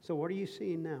 So what are you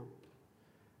seeing now?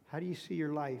 How do you see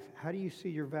your life? How do you see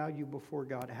your value before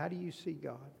God? How do you see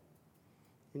God?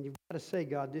 And you've got to say,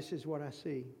 God, this is what I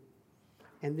see.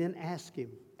 And then ask Him.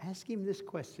 Ask Him this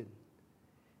question.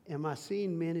 Am I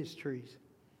seeing men as trees?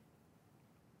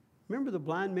 Remember the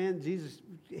blind man? Jesus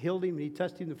healed him and He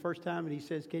touched him the first time and He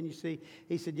says, can you see?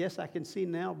 He said, yes, I can see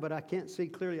now, but I can't see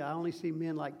clearly. I only see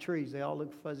men like trees. They all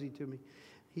look fuzzy to me.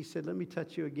 He said, let me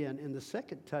touch you again. And the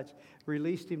second touch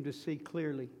released him to see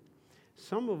clearly.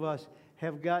 Some of us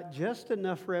have got just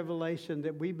enough revelation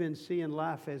that we've been seeing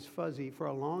life as fuzzy for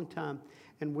a long time,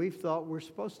 and we've thought we're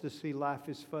supposed to see life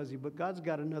as fuzzy, but God's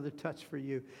got another touch for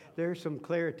you. There's some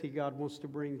clarity God wants to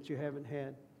bring that you haven't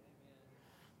had.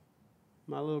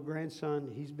 My little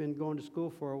grandson, he's been going to school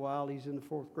for a while. He's in the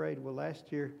 4th grade. Well,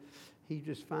 last year, he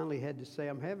just finally had to say,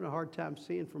 I'm having a hard time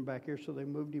seeing from back here, so they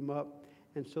moved him up,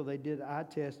 and so they did an eye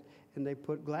test, and they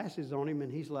put glasses on him,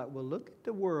 and he's like, well, look at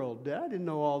the world. I didn't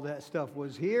know all that stuff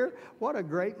was here. What a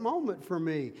great moment for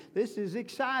me. This is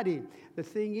exciting. The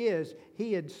thing is,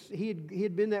 he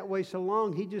had been that way so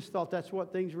long, he just thought that's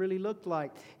what things really looked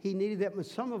like. He needed that. But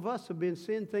some of us have been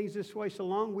seeing things this way so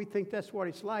long, we think that's what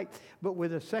it's like. But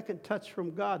with a second touch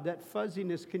from God, that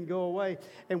fuzziness can go away,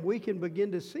 and we can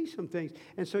begin to see some things.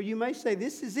 And so you may say,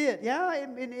 this is it. Yeah,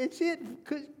 it's it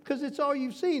because it's all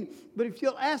you've seen. But if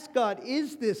you'll ask God,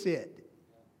 is this it?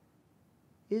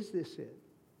 Is this it?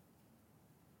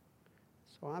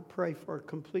 So I pray for a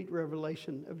complete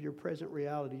revelation of your present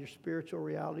reality, your spiritual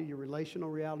reality, your relational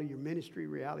reality, your ministry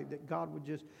reality, that God would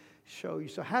just show you.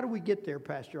 So how do we get there,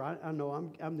 Pastor? I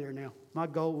know I'm there now. My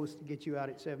goal was to get you out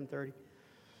at 7:30.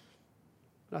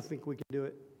 But I think we can do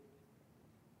it.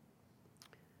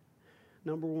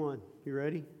 Number one, you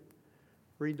ready?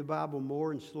 Read the Bible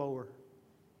more and slower.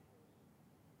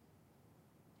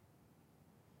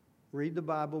 Read the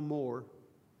Bible more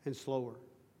and slower.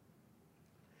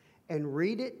 And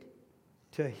read it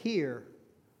to hear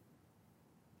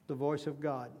the voice of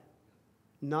God,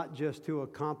 not just to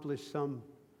accomplish some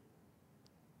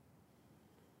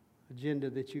agenda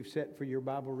that you've set for your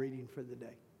Bible reading for the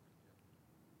day.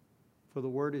 For the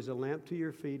Word is a lamp to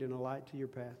your feet and a light to your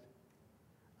path.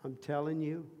 I'm telling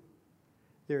you,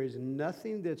 there is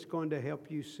nothing that's going to help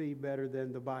you see better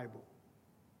than the Bible.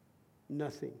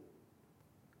 Nothing.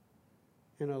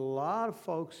 And a lot of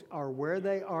folks are where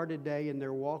they are today in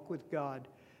their walk with God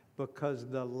because of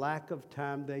the lack of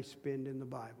time they spend in the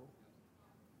Bible.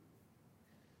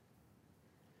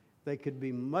 They could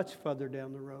be much further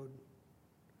down the road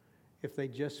if they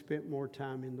just spent more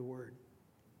time in the Word.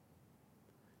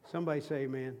 Somebody say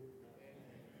amen.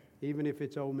 Even if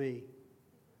it's oh me.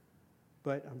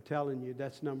 But I'm telling you,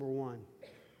 that's number one.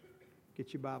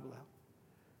 Get your Bible out.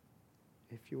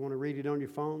 If you want to read it on your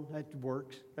phone, that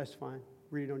works. That's fine.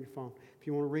 Read it on your phone. If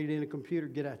you want to read it in a computer,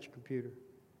 get out your computer.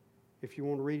 If you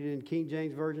want to read it in King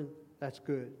James Version, that's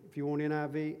good. If you want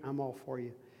NIV, I'm all for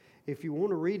you. If you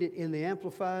want to read it in the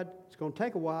Amplified, it's going to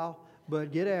take a while,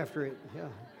 but get after it. Yeah.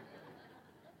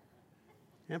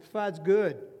 Amplified's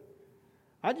good.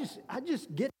 I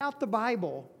just get out the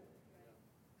Bible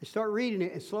and start reading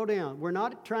it and slow down. We're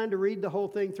not trying to read the whole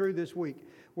thing through this week.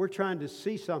 We're trying to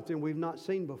see something we've not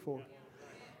seen before.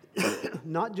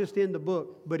 Not just in the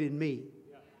book, but in me.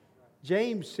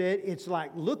 James said it's like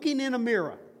looking in a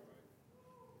mirror.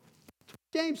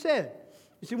 James said.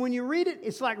 You see, when you read it,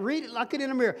 it's like read it like it in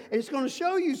a mirror. And it's going to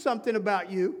show you something about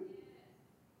you.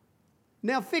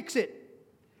 Now fix it.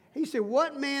 He said,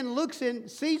 what man looks in,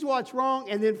 sees what's wrong,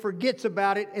 and then forgets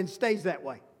about it and stays that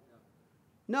way?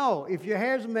 No, if your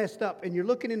hair's messed up and you're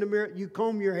looking in the mirror, you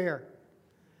comb your hair.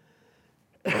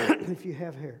 If you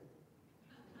have hair.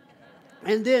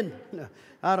 And then,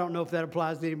 I don't know if that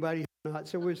applies to anybody Not,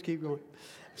 so we'll just keep going.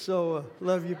 So,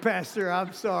 love you, Pastor.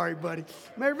 I'm sorry, buddy.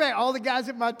 Matter of fact, all the guys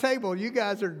at my table, you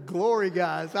guys are glory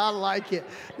guys. I like it.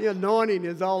 The anointing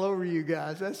is all over you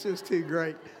guys. That's just too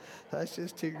great. That's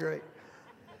just too great.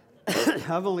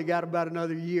 I've only got about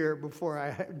another year before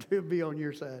I have to be on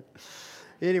your side.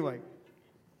 Anyway,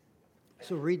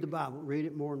 so read the Bible. Read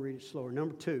it more and read it slower.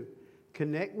 Number 2,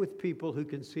 connect with people who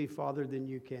can see farther than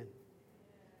you can.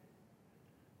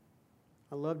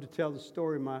 I love to tell the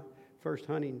story of my first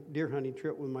deer hunting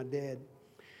trip with my dad.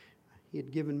 He had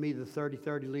given me the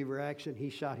 30-30 lever action. He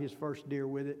shot his first deer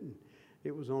with it, and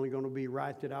it was only going to be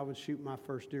right that I would shoot my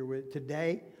first deer with it.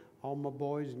 Today, all my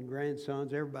boys and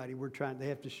grandsons, everybody, they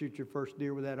have to shoot your first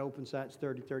deer with that open sights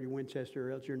 30-30 Winchester,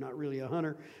 or else you're not really a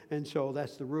hunter. And so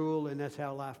that's the rule, and that's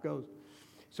how life goes.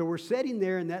 So we're sitting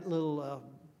there in that little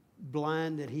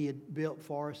blind that he had built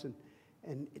for us,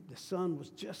 and the sun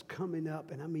was just coming up,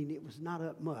 and I mean, it was not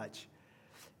up much.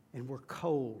 And we're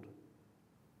cold.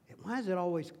 And why is it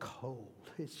always cold?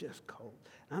 It's just cold.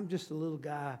 I'm just a little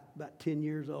guy, about 10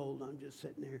 years old. I'm just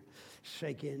sitting there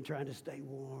shaking, trying to stay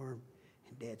warm.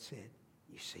 And Dad said,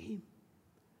 "You see him?"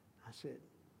 I said,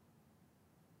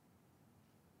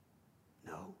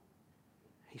 "No."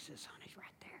 He said, "Son, he's right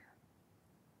there."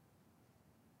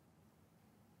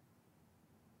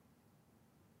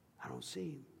 "I don't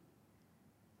see him."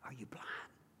 "Are you blind?"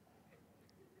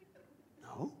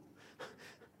 "No."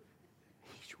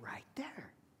 "He's right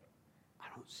there." "I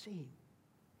don't see him."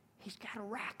 "He's got a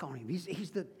rack on him.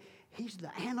 He's the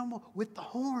animal with the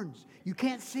horns. You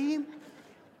can't see him?"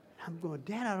 I'm going,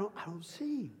 "Dad, I don't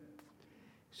see him."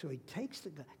 So he takes the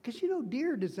gun. Because,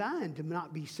 deer are designed to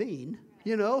not be seen.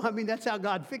 I mean, that's how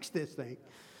God fixed this thing.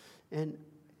 And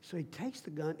so he takes the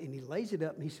gun and he lays it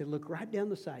up and he said, "Look right down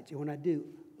the sights." And when I do,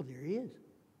 well, there he is.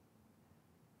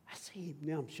 I see him.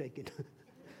 Now I'm shaking.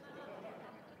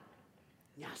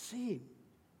 Yeah, I see him.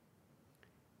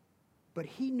 But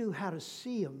he knew how to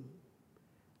see him.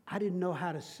 I didn't know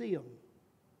how to see him.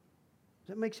 Does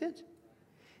that make sense?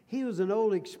 He was an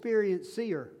old experienced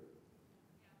seer.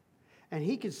 And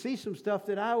he could see some stuff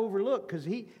that I overlooked because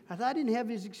I didn't have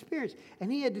his experience. And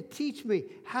he had to teach me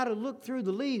how to look through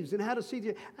the leaves and how to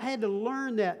see. I had to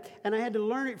learn that. And I had to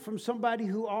learn it from somebody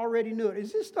who already knew it.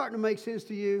 Is this starting to make sense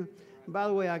to you? And by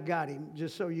the way, I got him,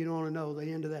 just so you don't want to know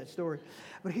the end of that story.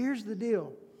 But here's the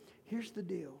deal. Here's the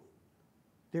deal.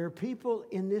 There are people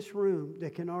in this room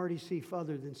that can already see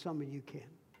further than some of you can.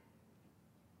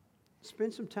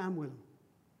 Spend some time with them.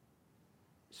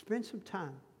 Spend some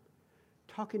time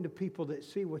talking to people that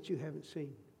see what you haven't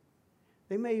seen.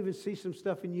 They may even see some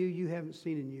stuff in you haven't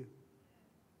seen in you,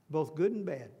 both good and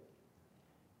bad.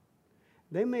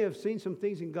 They may have seen some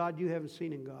things in God you haven't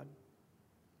seen in God.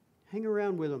 Hang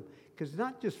around with them, because it's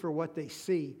not just for what they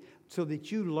see, so that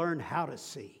you learn how to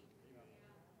see.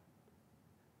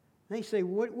 They say,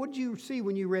 what did you see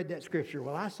when you read that scripture?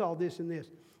 Well, I saw this and this.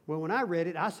 Well, when I read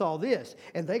it, I saw this.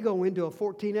 And they go into a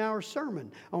 14-hour sermon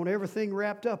on everything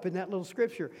wrapped up in that little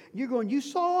scripture. You're going, "You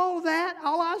saw all of that?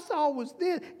 All I saw was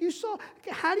this." You saw,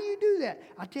 how do you do that?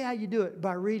 I'll tell you how you do it,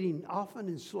 by reading often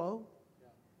and slow.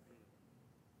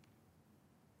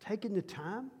 Taking the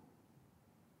time.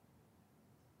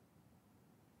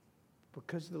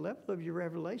 Because the level of your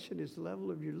revelation is the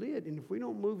level of your lid. And if we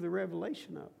don't move the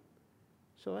revelation up.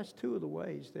 So that's 2 of the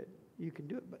ways that you can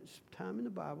do it. But it's time in the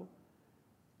Bible.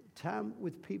 Time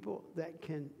with people that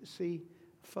can see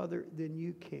further than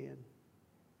you can.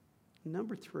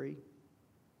 Number 3,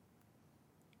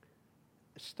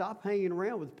 stop hanging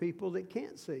around with people that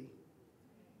can't see.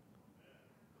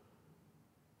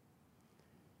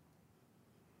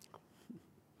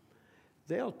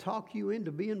 They'll talk you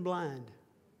into being blind.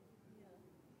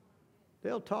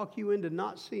 They'll talk you into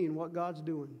not seeing what God's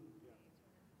doing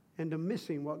and to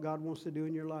missing what God wants to do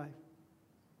in your life.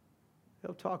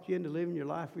 They'll talk you into living your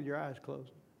life with your eyes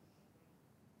closed.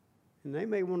 And they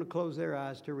may want to close their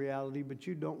eyes to reality, but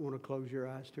you don't want to close your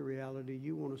eyes to reality.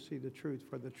 You want to see the truth,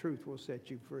 for the truth will set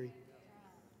you free.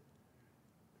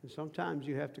 And sometimes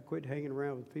you have to quit hanging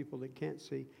around with people that can't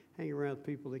see, hang around with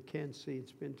people that can see, and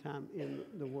spend time in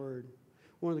the Word.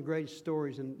 One of the greatest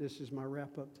stories, and this is my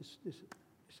wrap-up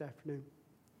this afternoon.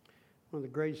 One of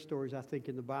the greatest stories, I think,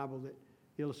 in the Bible that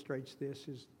illustrates this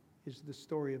is the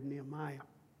story of Nehemiah.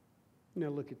 Now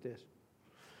look at this.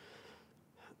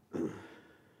 The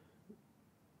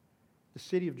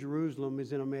city of Jerusalem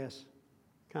is in a mess,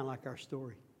 kind of like our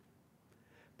story.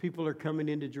 People are coming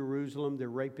into Jerusalem. They're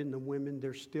raping the women.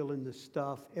 They're stealing the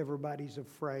stuff. Everybody's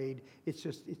afraid. It's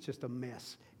just a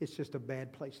mess. It's just a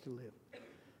bad place to live.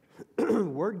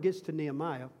 Word gets to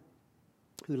Nehemiah,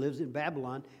 who lives in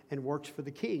Babylon and works for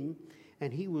the king.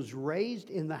 and he was raised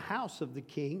in the house of the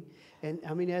king. And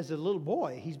I mean, as a little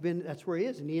boy, that's where he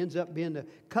is, and he ends up being the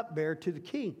cupbearer to the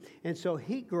king. And so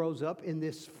he grows up in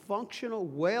this functional,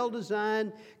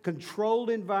 well-designed, controlled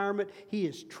environment. He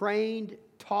is trained,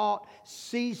 taught,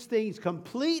 sees things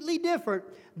completely different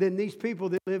than these people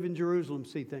that live in Jerusalem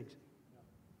see things.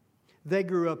 They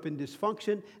grew up in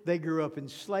dysfunction. They grew up in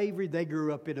slavery. They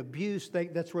grew up in abuse.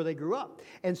 That's where they grew up.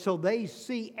 And so they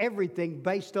see everything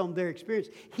based on their experience.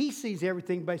 He sees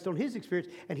everything based on his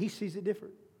experience, and he sees it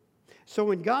different. So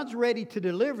when God's ready to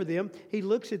deliver them, he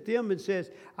looks at them and says,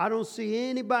 I don't see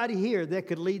anybody here that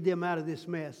could lead them out of this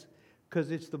mess, because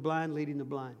it's the blind leading the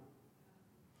blind.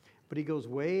 But he goes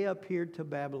way up here to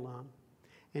Babylon,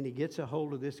 and he gets a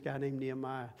hold of this guy named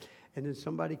Nehemiah. And then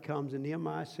somebody comes, and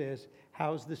Nehemiah says,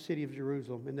 how's the city of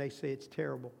Jerusalem? And they say, it's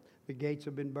terrible. The gates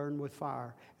have been burned with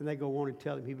fire. And they go on and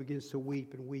tell him. He begins to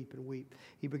weep and weep and weep.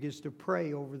 He begins to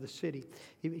pray over the city.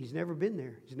 He's never been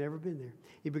there. He's never been there.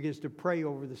 He begins to pray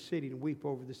over the city and weep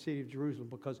over the city of Jerusalem,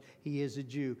 because he is a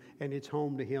Jew, and it's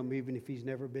home to him even if he's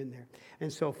never been there.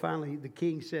 And so finally the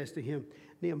king says to him,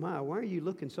 Nehemiah, why are you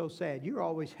looking so sad? You're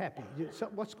always happy.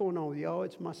 What's going on with you? Oh,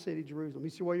 it's my city, Jerusalem. He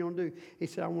said, what are you going to do? He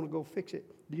said, I want to go fix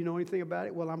it. Do you know anything about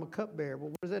it? Well, I'm a cupbearer. Well,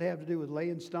 what does that have to do with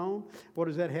laying stone? What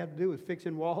does that have to do with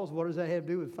fixing walls? What does that have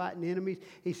to do with fighting enemies?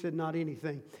 He said, not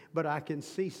anything. But I can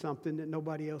see something that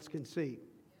nobody else can see.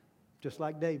 Just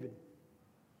like David.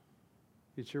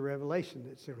 It's your revelation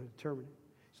that's going to determine it.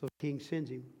 So the king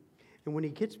sends him. And when he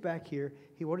gets back here,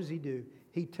 what does he do?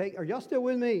 Are y'all still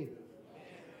with me?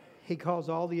 He calls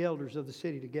all the elders of the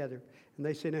city together. And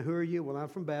they say, now, who are you? Well, I'm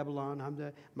from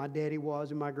Babylon. My daddy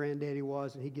was and my granddaddy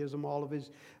was. And he gives them all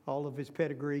of his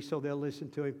pedigree so they'll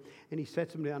listen to him. And he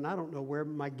sets them down. I don't know where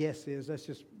my guess is. That's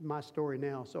just my story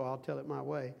now, so I'll tell it my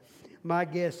way. My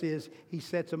guess is he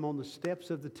sets them on the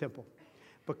steps of the temple.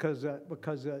 Because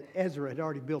Ezra had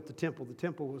already built the temple. The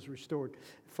temple was restored,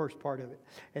 the first part of it.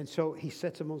 And so he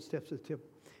sets them on the steps of the temple.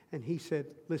 And he said,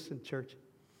 listen, church.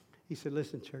 He said,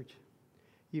 listen, church.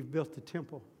 You've built the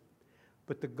temple.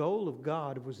 But the goal of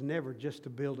God was never just to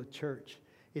build a church.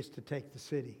 It's to take the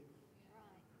city.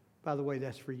 By the way,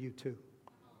 that's for you too.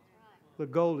 The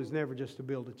goal is never just to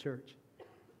build a church.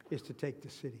 It's to take the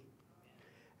city.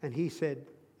 And he said,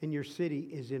 and your city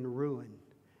is in ruin.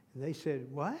 And they said,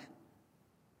 what?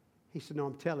 He said, no,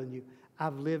 I'm telling you,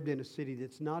 I've lived in a city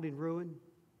that's not in ruin.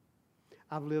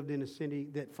 I've lived in a city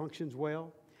that functions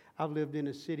well. I've lived in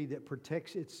a city that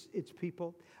protects its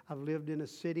people. I've lived in a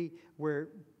city where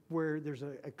there's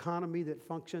an economy that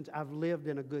functions. I've lived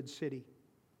in a good city.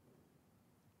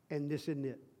 And this isn't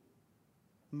it.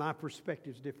 My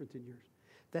perspective is different than yours.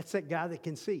 That's that guy that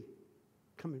can see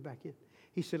coming back in.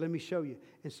 He said, let me show you.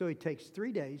 And so he takes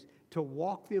 3 days to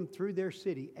walk them through their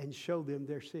city and show them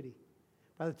their city.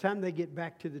 By the time they get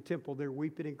back to the temple, they're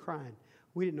weeping and crying.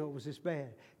 We didn't know it was this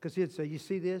bad. Because he'd say, you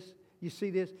see this? You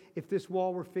see this? If this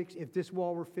wall were fixed, if this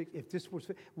wall were fixed, if this was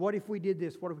fixed, what if we did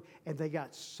this? And they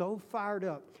got so fired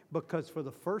up because for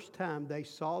the first time they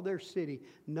saw their city,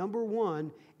 number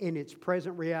one, in its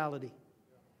present reality.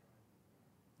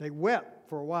 They wept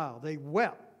for a while. They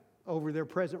wept over their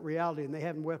present reality, and they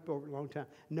haven't wept over it a long time.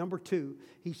 Number two,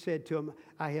 he said to them,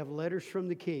 I have letters from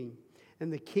the king.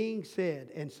 And the king said,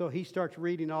 and so he starts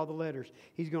reading all the letters.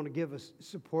 He's going to give us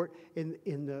support in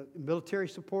the military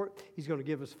support. He's going to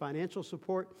give us financial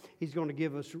support. He's going to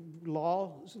give us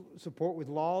support with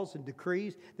laws and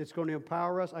decrees that's going to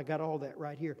empower us. I got all that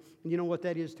right here. And you know what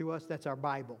that is to us? That's our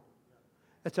Bible.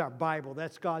 That's our Bible.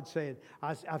 That's God saying,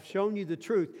 I've shown you the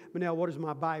truth, but now what does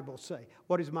my Bible say?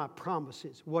 What is my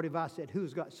promises? What have I said?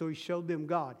 Who's God? So he showed them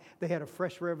God. They had a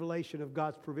fresh revelation of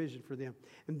God's provision for them.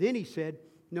 And then he said,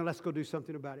 no, let's go do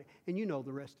something about it. And you know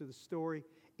the rest of the story.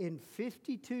 In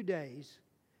 52 days,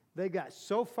 they got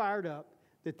so fired up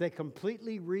that they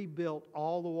completely rebuilt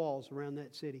all the walls around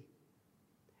that city.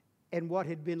 And what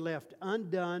had been left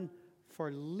undone for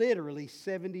literally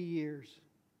 70 years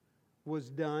was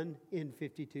done in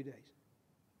 52 days.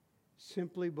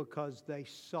 Simply because they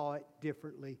saw it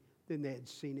differently than they had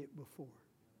seen it before.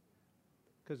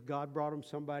 Because God brought them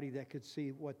somebody that could see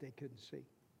what they couldn't see.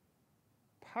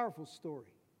 Powerful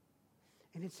story.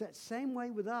 And it's that same way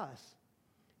with us.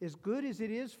 As good as it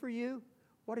is for you,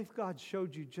 what if God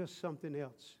showed you just something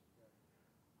else?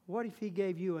 What if he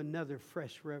gave you another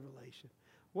fresh revelation?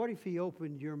 What if he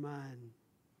opened your mind?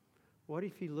 What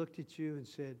if he looked at you and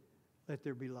said, let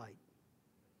there be light?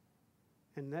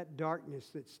 And that darkness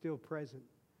that's still present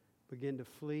began to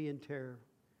flee in terror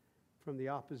from the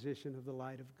opposition of the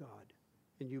light of God.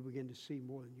 And you begin to see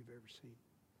more than you've ever seen.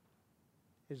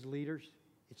 As leaders,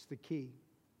 it's the key.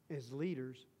 As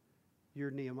leaders,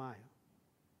 you're Nehemiah.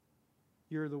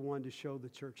 you're the one to show the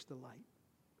church the light.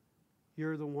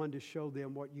 You're the one to show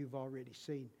them what you've already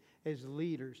seen. As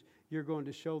leaders, you're going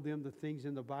to show them the things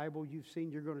in the Bible you've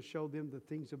seen. You're going to show them the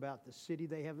things about the city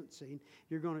they haven't seen.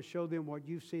 You're going to show them what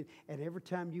you've seen. And every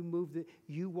time you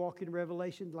you walk in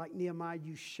revelation, like Nehemiah,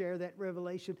 you share that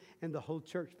revelation, and the whole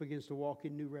church begins to walk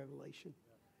in new revelation.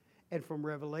 And from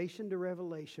revelation to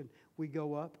revelation, we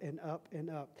go up and up and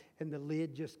up. And the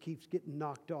lid just keeps getting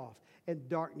knocked off. And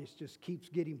darkness just keeps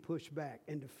getting pushed back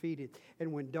and defeated.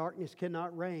 And when darkness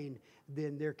cannot reign,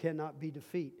 then there cannot be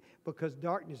defeat. Because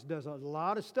darkness does a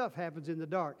lot of stuff happens in the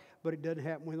dark, but it doesn't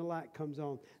happen when the light comes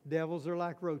on. Devils are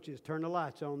like roaches. Turn the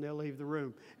lights on, they'll leave the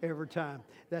room every time.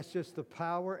 That's just the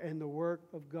power and the work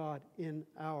of God in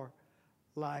our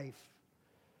life.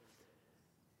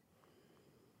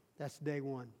 That's day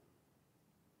one.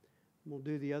 I'm going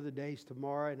to do the other days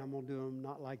tomorrow, and I'm going to do them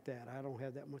not like that. I don't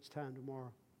have that much time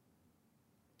tomorrow.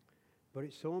 But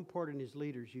it's so important as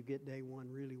leaders you get day one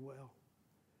really well.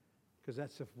 Because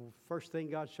that's the first thing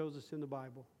God shows us in the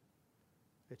Bible.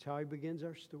 It's how He begins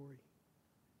our story.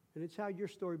 And it's how your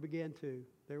story began too.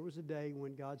 There was a day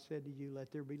when God said to you,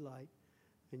 let there be light.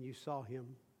 And you saw Him.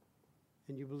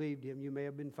 And you believed Him. You may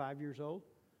have been 5 years old.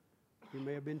 You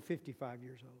may have been 55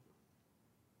 years old.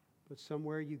 But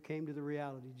somewhere you came to the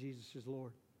reality, Jesus is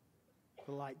Lord.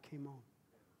 The light came on.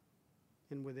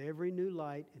 And with every new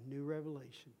light and new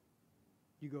revelation,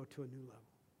 you go to a new level.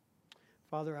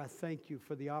 Father, I thank You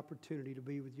for the opportunity to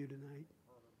be with You tonight.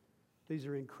 These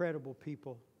are incredible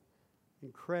people.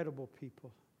 Incredible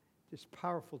people. This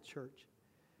powerful church.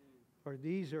 For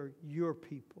these are Your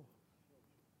people.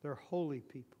 They're holy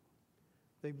people.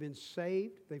 They've been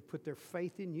saved. They've put their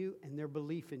faith in You and their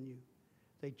belief in You.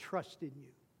 They trust in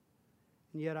You.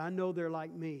 And yet I know they're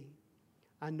like me.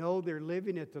 I know they're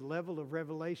living at the level of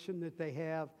revelation that they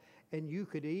have, and You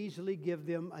could easily give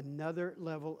them another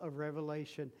level of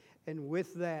revelation. And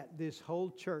with that, this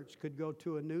whole church could go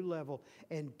to a new level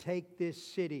and take this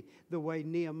city the way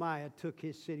Nehemiah took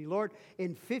his city. Lord,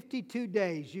 in 52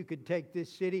 days, You could take this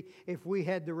city if we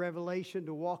had the revelation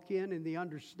to walk in and the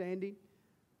understanding.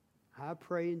 I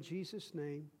pray in Jesus'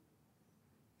 name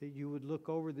that You would look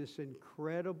over this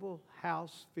incredible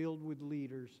house filled with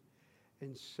leaders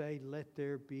and say, let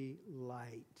there be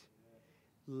light.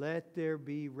 Let there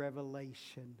be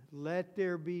revelation. Let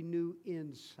there be new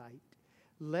insight.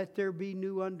 Let there be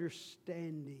new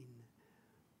understanding.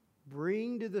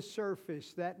 Bring to the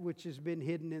surface that which has been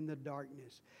hidden in the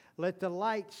darkness. Let the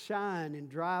light shine and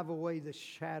drive away the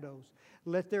shadows.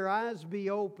 Let their eyes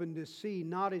be open to see,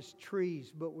 not as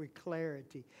trees, but with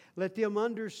clarity. Let them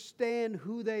understand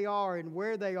who they are and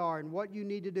where they are and what You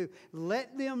need to do.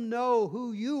 Let them know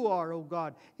who You are, oh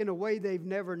God, in a way they've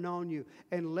never known You.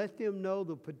 And let them know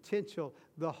the potential,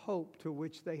 the hope to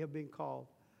which they have been called.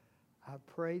 I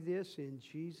pray this in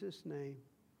Jesus' name,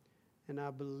 and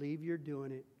I believe You're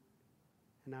doing it,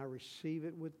 and I receive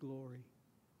it with glory.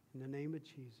 In the name of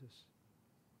Jesus,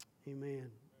 amen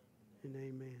and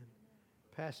amen.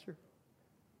 Pastor?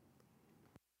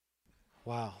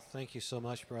 Wow, thank you so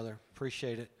much, brother.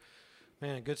 Appreciate it.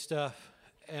 Man, good stuff.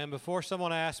 And before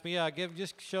someone asks me,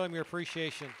 just show him your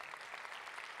appreciation.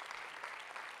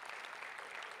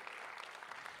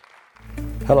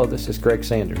 Hello, this is Greg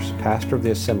Sanders, pastor of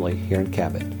the Assembly here in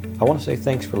Cabot. I want to say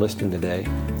thanks for listening today.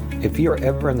 If you are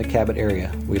ever in the Cabot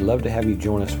area, we'd love to have you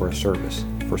join us for a service.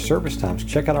 For service times,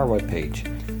 check out our webpage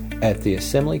at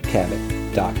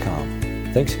theassemblycabot.com.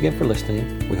 Thanks again for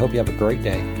listening. We hope you have a great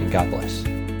day, and God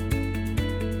bless.